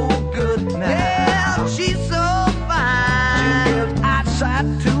so good now. Yeah, she's so fine. She gives eyesight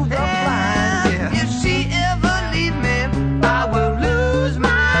to the blind. Yeah. If she ever leave me, I will lose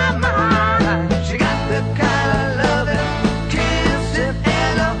my mind. She got the kind of loving, kissing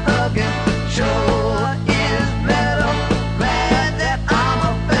and a hugging. Sure is metal, glad that I'm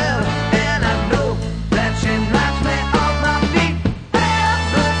a fella, and I know that she knocks me off my feet. Have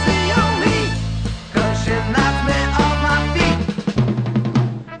mercy on me, 'cause she knocks me off my feet.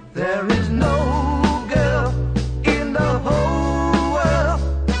 There is no girl in the whole world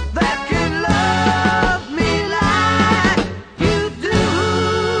that can love me like you do.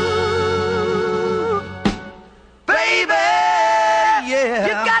 Baby, yeah.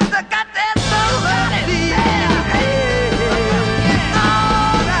 You got that soul on it. Yeah, yeah.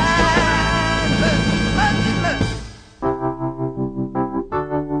 All right.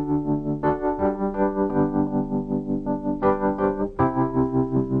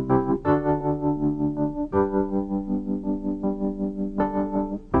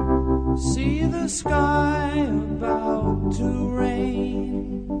 See the sky about to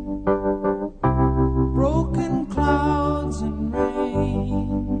rain, broken clouds and rain,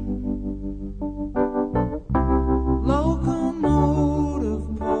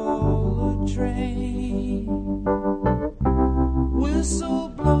 locomotive pull a train, whistle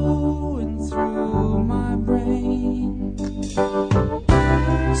blowing through my brain,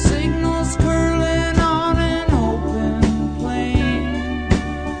 signals curling on an open plain,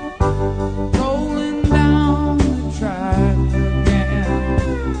 rolling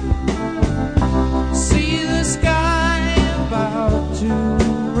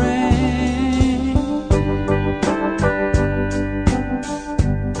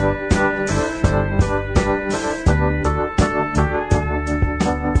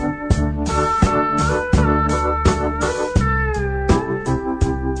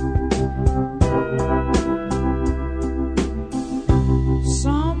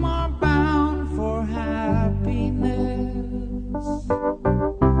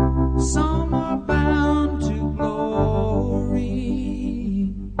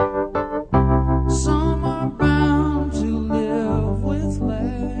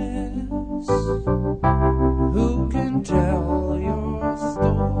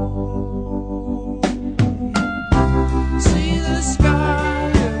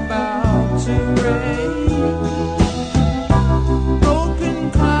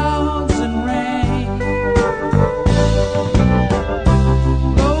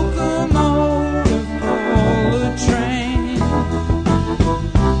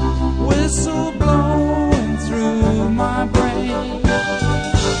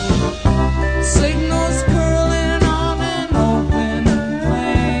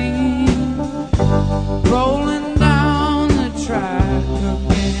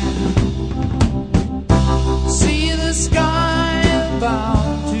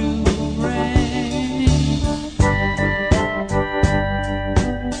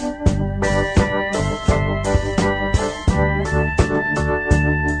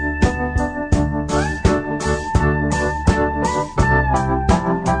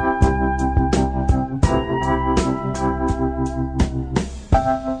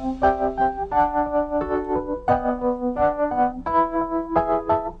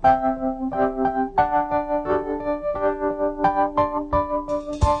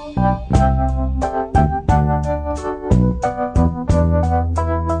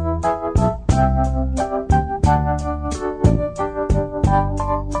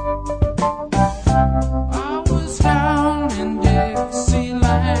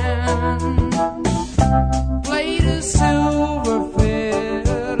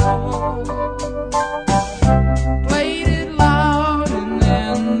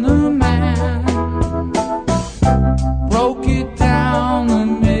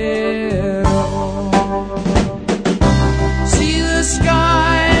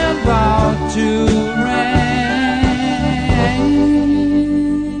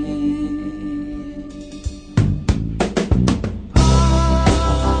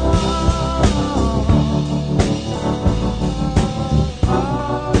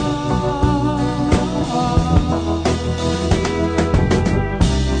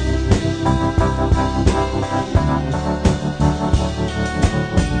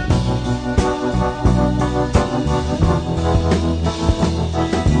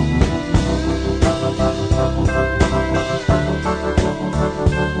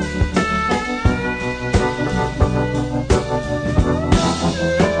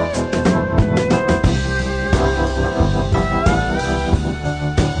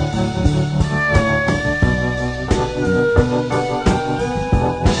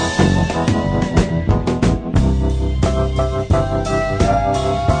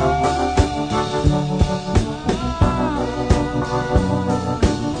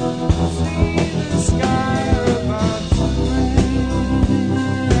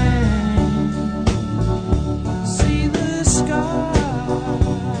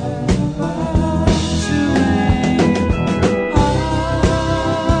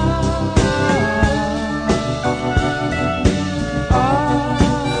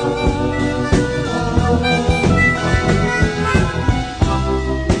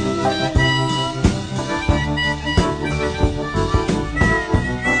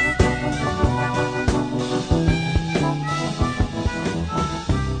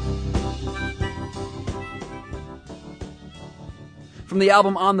From the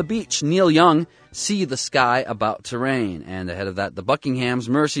album On the Beach, Neil Young, See the Sky About to Rain. And ahead of that, the Buckinghams,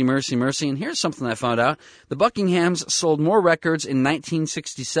 Mercy, Mercy, Mercy. And here's something I found out. The Buckinghams sold more records in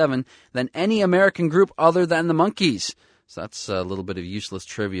 1967 than any American group other than the Monkees. So that's a little bit of useless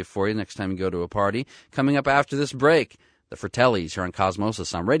trivia for you next time you go to a party. Coming up after this break, the Fratellis here on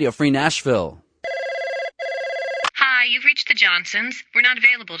Cosmosis on Radio Free Nashville. Hi, you've reached the Johnsons. We're not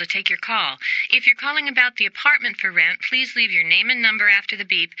available to take your call. If you're calling about the apartment for rent, please leave your name and number after the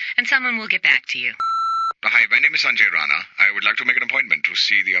beep, and someone will get back to you. Hi, my name is Sanjay Rana. I would like to make an appointment to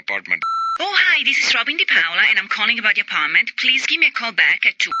see the apartment. Oh, hi, this is Robin DiPaola, and I'm calling about the apartment. Please give me a call back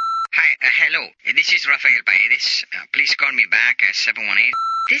at 2. Hi, hello. This is Rafael Paredes. Please call me back at 718.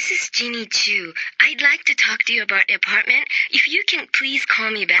 This is Jeannie Chu. I'd like to talk to you about the apartment. If you can please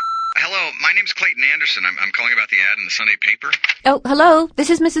call me back. Hello, my name's Clayton Anderson. I'm calling about the ad in the Sunday paper. Oh, hello. This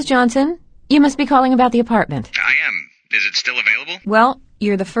is Mrs. Johnson. You must be calling about the apartment. I am. Is it still available? Well,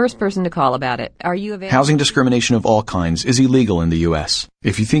 you're the first person to call about it. Are you available? Housing discrimination of all kinds is illegal in the U.S.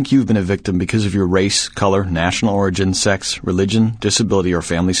 If you think you've been a victim because of your race, color, national origin, sex, religion, disability, or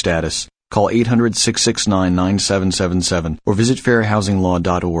family status, call 800-669-9777 or visit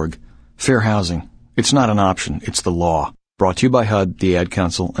fairhousinglaw.org. Fair housing. It's not an option. It's the law. Brought to you by HUD, the Ad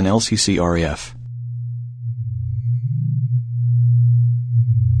Council, and LCCRAF.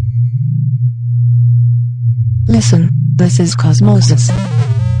 Listen, this is Cosmosis.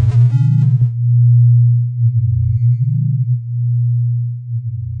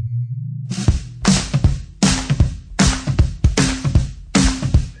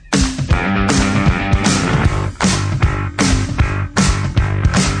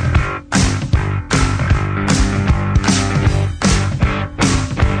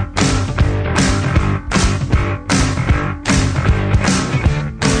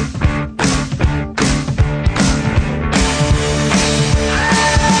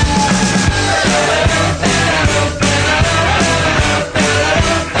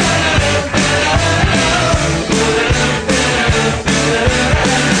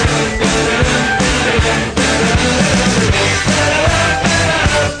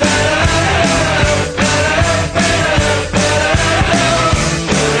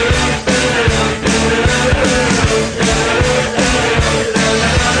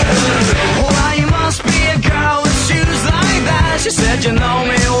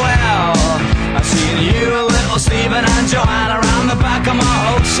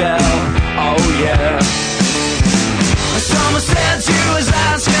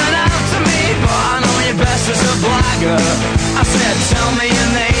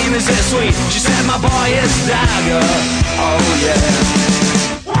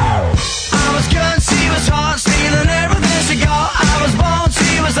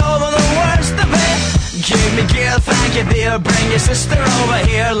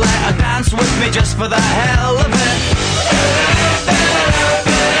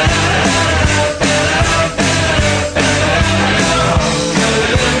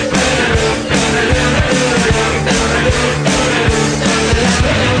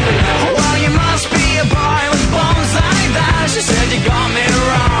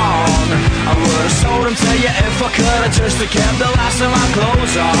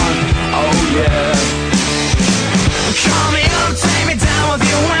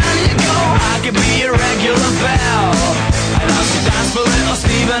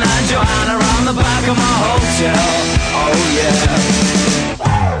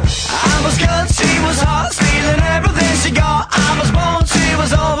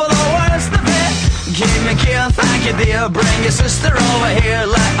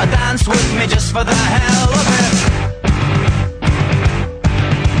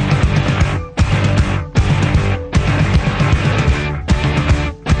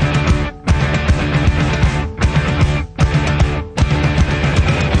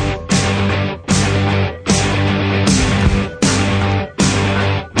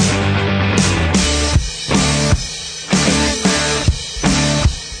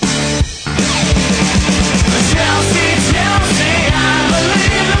 Chelsea, I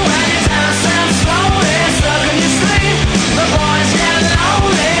believe the way you dance and slowly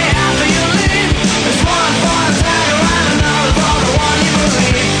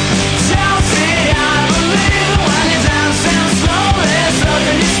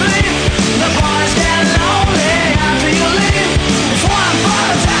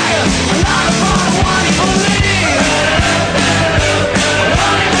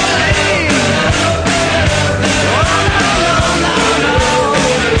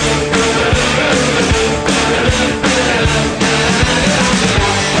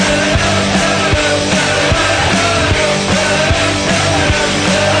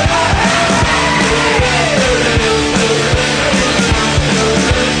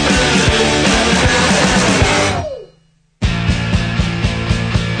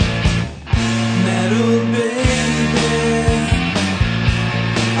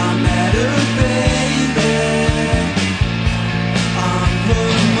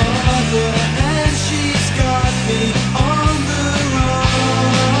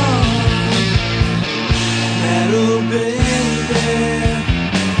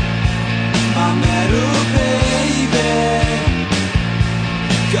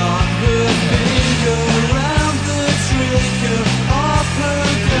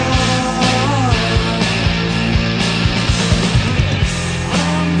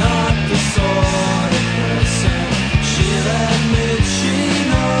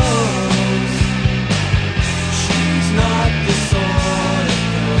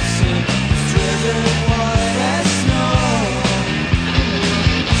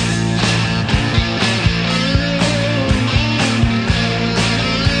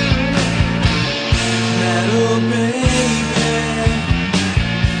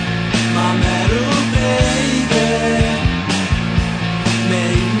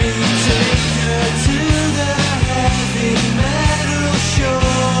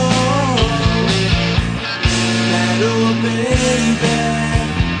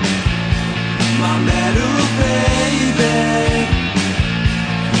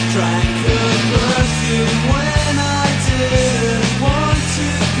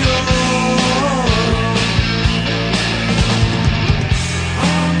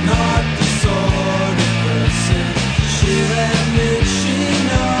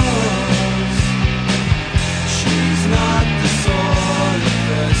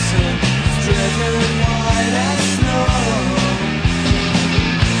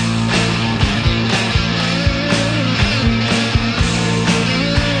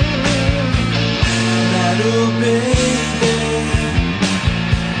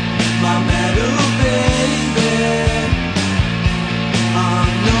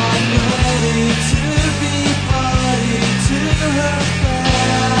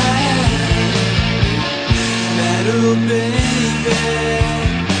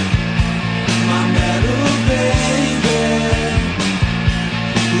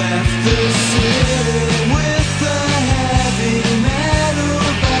the city with the heavy metal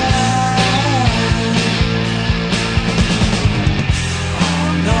band.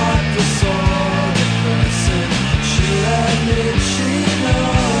 I'm not the sort of person she'll admit she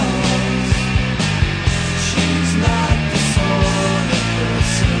knows. She's not the sort of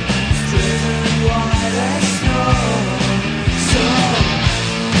person who's driven white as snow. So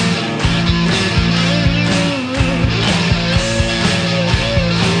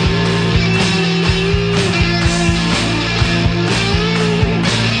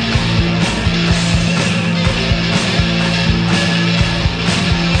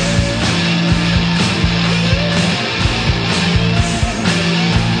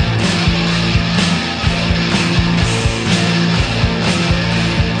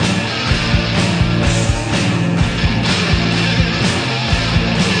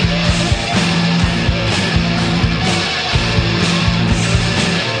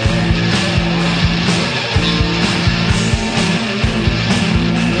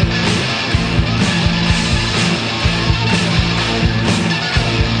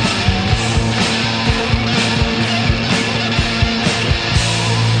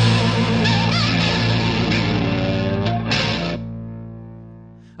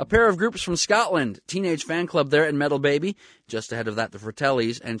A pair of groups from Scotland, Teenage Fan Club there and Metal Baby. Just ahead of that, the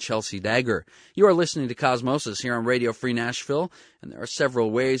Fratellis and Chelsea Dagger. You are listening to Cosmosis here on Radio Free Nashville, and there are several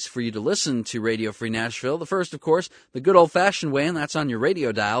ways for you to listen to Radio Free Nashville. The first, of course, the good old-fashioned way, and that's on your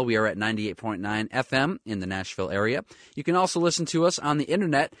radio dial. We are at 98.9 FM in the Nashville area. You can also listen to us on the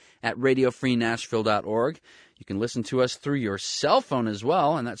internet at radiofreenashville.org. You can listen to us through your cell phone as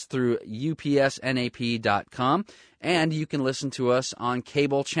well, and that's through upsnap.com. And you can listen to us on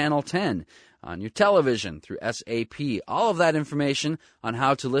cable channel 10, on your television through SAP. All of that information on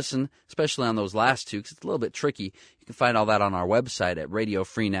how to listen, especially on those last two, because it's a little bit tricky. You can find all that on our website at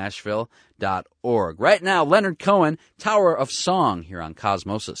radiofreenashville.org. Right now, Leonard Cohen, Tower of Song, here on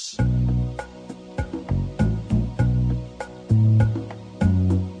Cosmosis.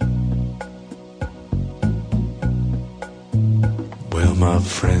 Well, my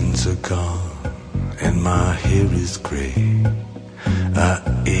friends are gone and my hair is gray.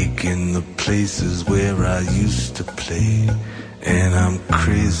 I ache in the places where I used to play, and I'm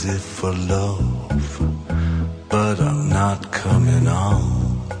crazy for love, but I'm not coming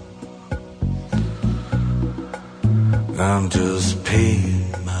on. I'm just paying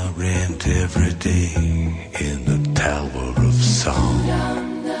my rent every day in the Tower of Song.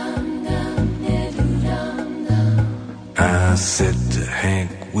 I said to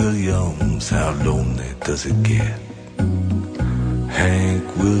Hank Williams, how lonely does it get?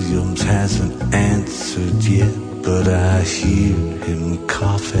 Hank Williams hasn't answered yet, but I hear him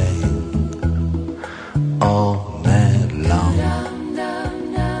coughing all night long.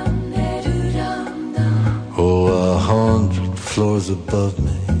 Oh, 100 floors above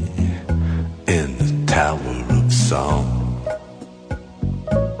me in the Tower of Song.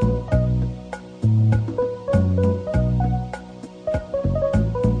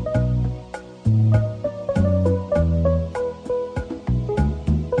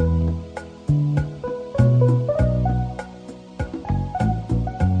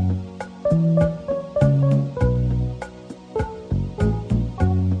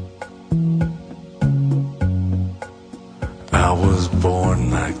 I was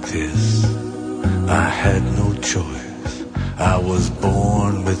born like this. I had no choice. I was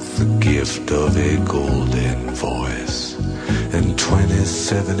born with the gift of a golden voice and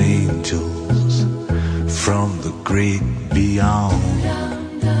 27 angels from the great beyond.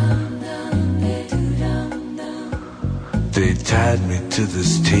 They tied me to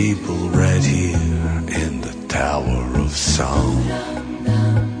this table right here in the Tower of Song,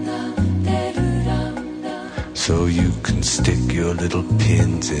 so you can stick your little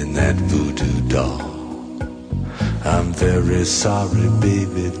pins in that voodoo doll. I'm very sorry,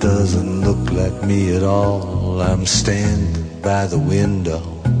 baby, it doesn't look like me at all. I'm standing by the window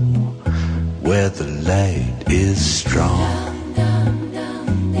where the light is strong.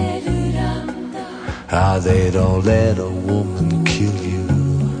 Ah, they don't let a woman kill you,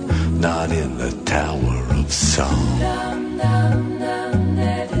 not in the Tower of Song.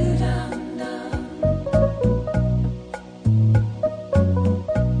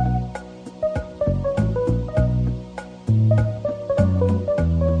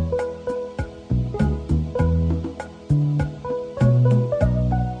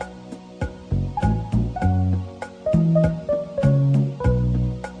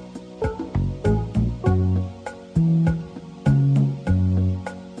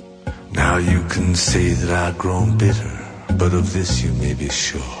 Now you can say that I've grown bitter, but of this you may be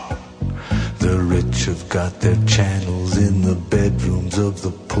sure. The rich have got their channels in the bedrooms of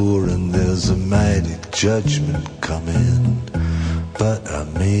the poor, and there's a mighty judgment coming, but I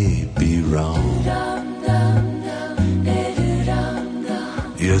may be wrong.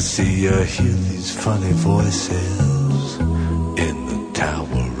 You see, I hear these funny voices in the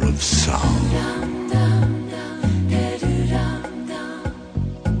Tower of Song.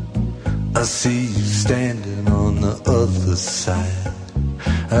 I see you standing on the other side.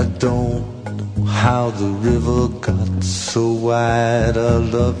 I don't know how the river got so wide. I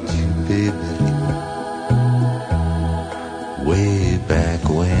loved you, baby, way back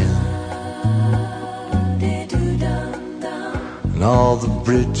when. And all the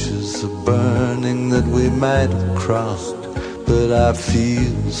bridges are burning that we might have crossed, but I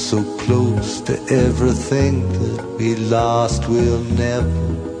feel so close to everything that we lost. We'll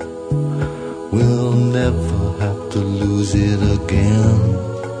never have to lose it again.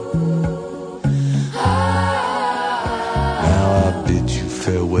 Now I bid you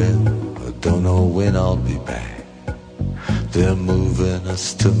farewell, I don't know when I'll be back. They're moving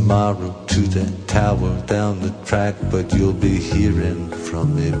us tomorrow to that tower down the track, but you'll be hearing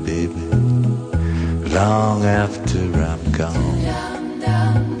from me, baby, long after I'm gone.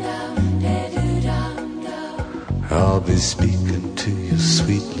 I'll be speaking to you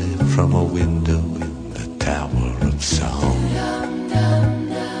sweetly from a window in the Tower of Song.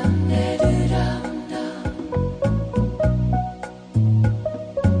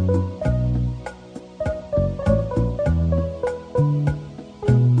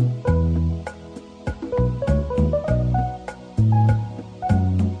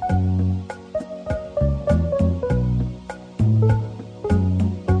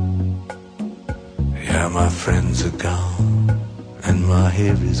 My friends are gone and my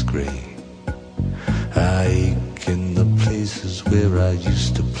hair is grey. I ache in the places where I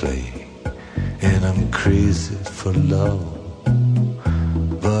used to play, and I'm crazy for love,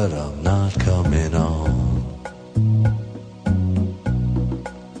 but I'm not coming on.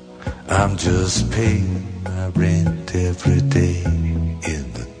 I'm just paying my rent every day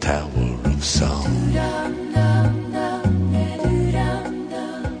in the Tower of Song.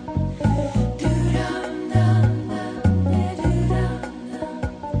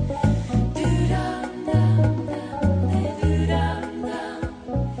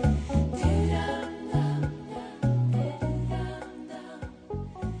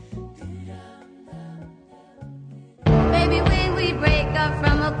 Baby, when we break up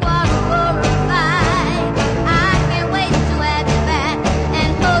from a quarrel or a fight, I can't wait to have you back.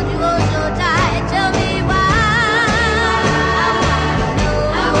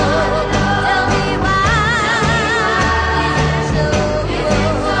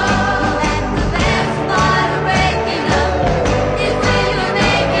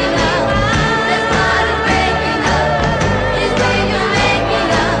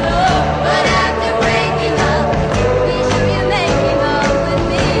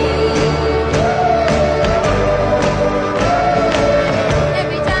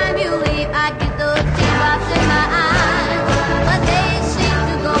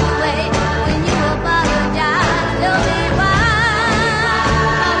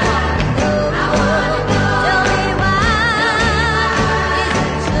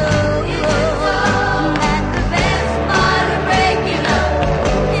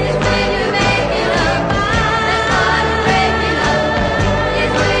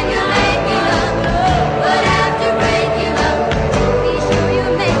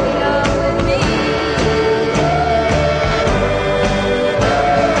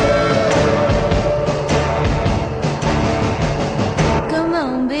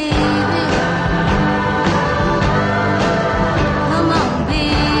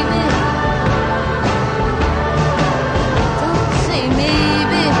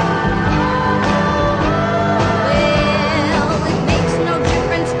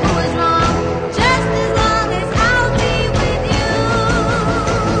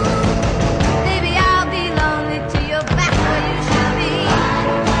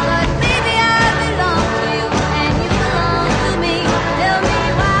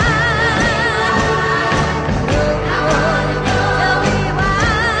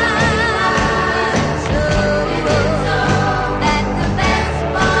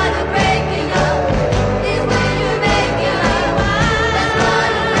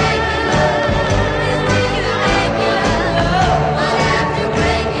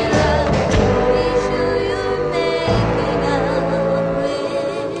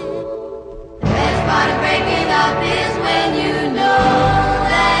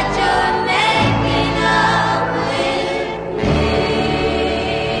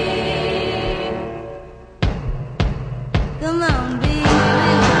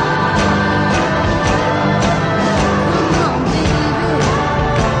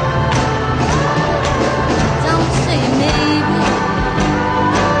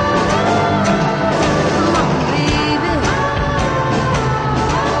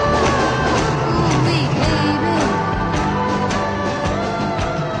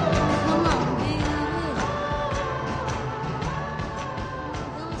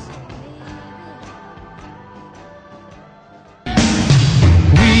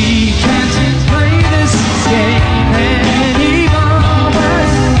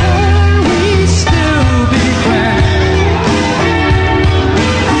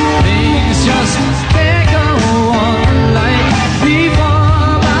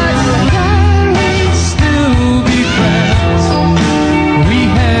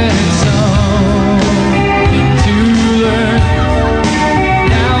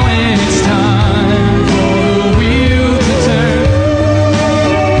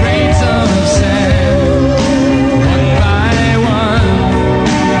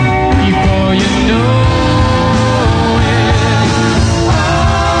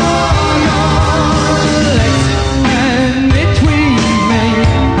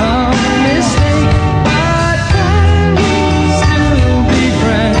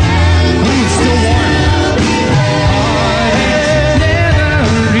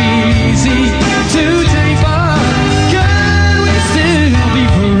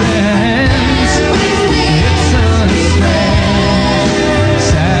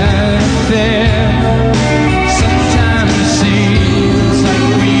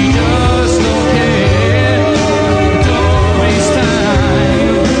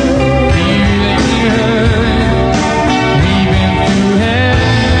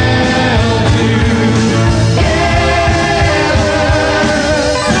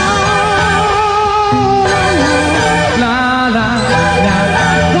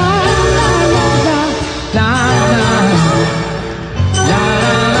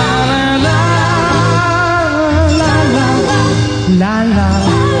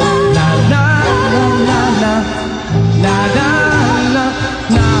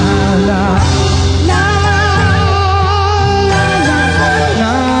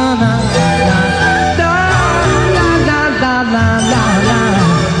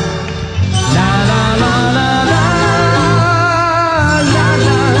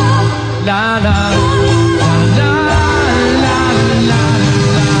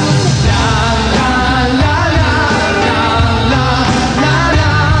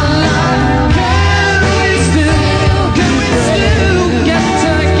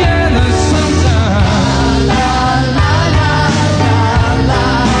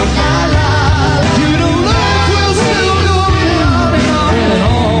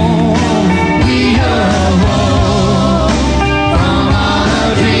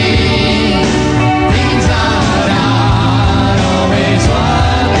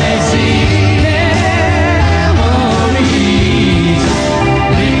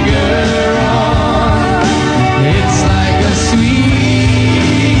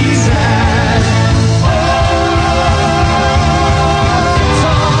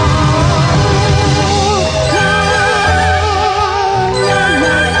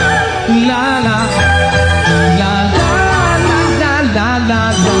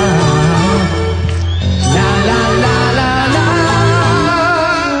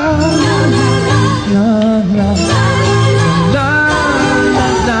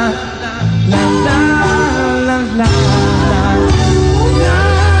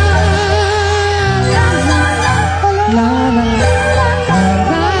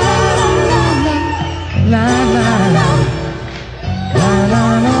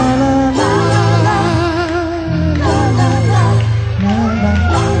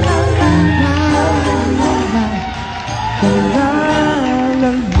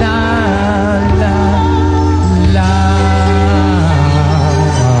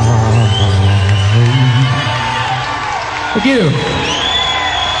 Thank you.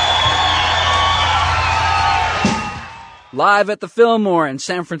 Live at the Fillmore in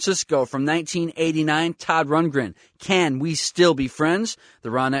San Francisco from 1989, Todd Rundgren, Can We Still Be Friends? The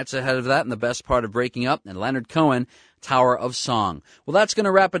Ronettes ahead of that and The Best Part of Breaking Up, and Leonard Cohen, Tower of Song. Well, that's going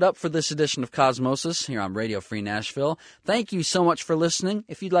to wrap it up for this edition of Cosmosis here on Radio Free Nashville. Thank you so much for listening.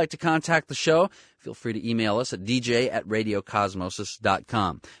 If you'd like to contact the show, feel free to email us at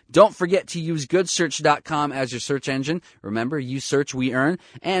dj@radiocosmosis.com. Don't forget to use goodsearch.com as your search engine. Remember, you search, we earn.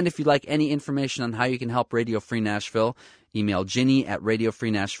 And if you'd like any information on how you can help Radio Free Nashville, email Ginny at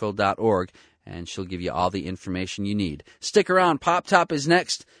radiofreenashville.org, and she'll give you all the information you need. Stick around. Pop Top is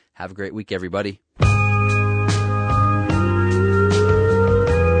next. Have a great week, everybody.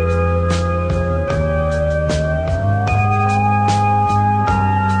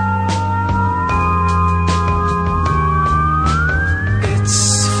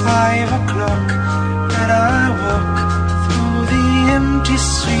 It's 5 o'clock and I walk through the empty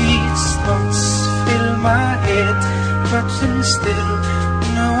streets. Thoughts fill my head, but then still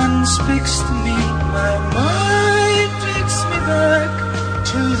no one speaks to me. My mind takes me back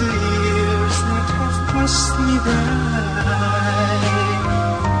to the years that have passed me by.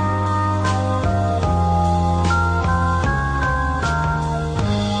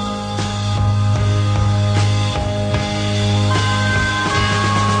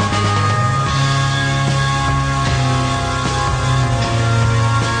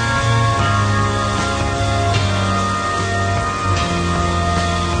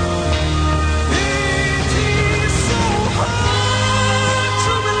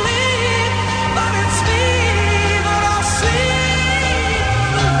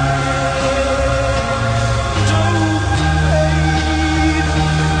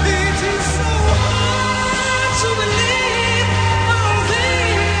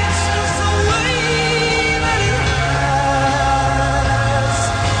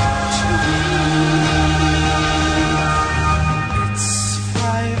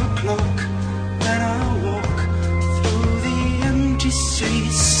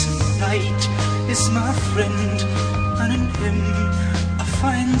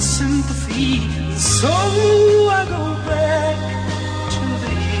 So I go back to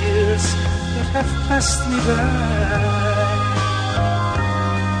the years that have passed me by.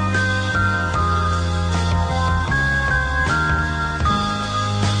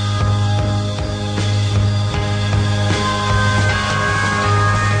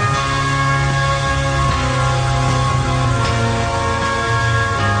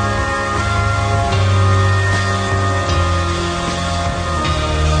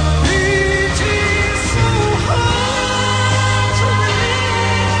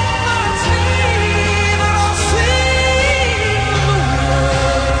 See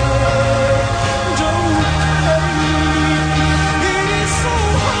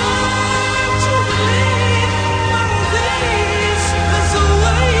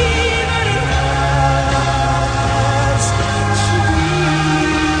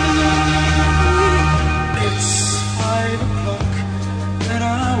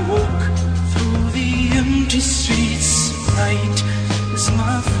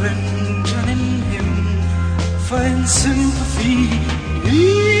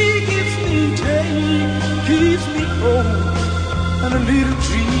leaves me home and a little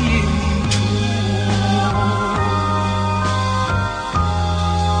dream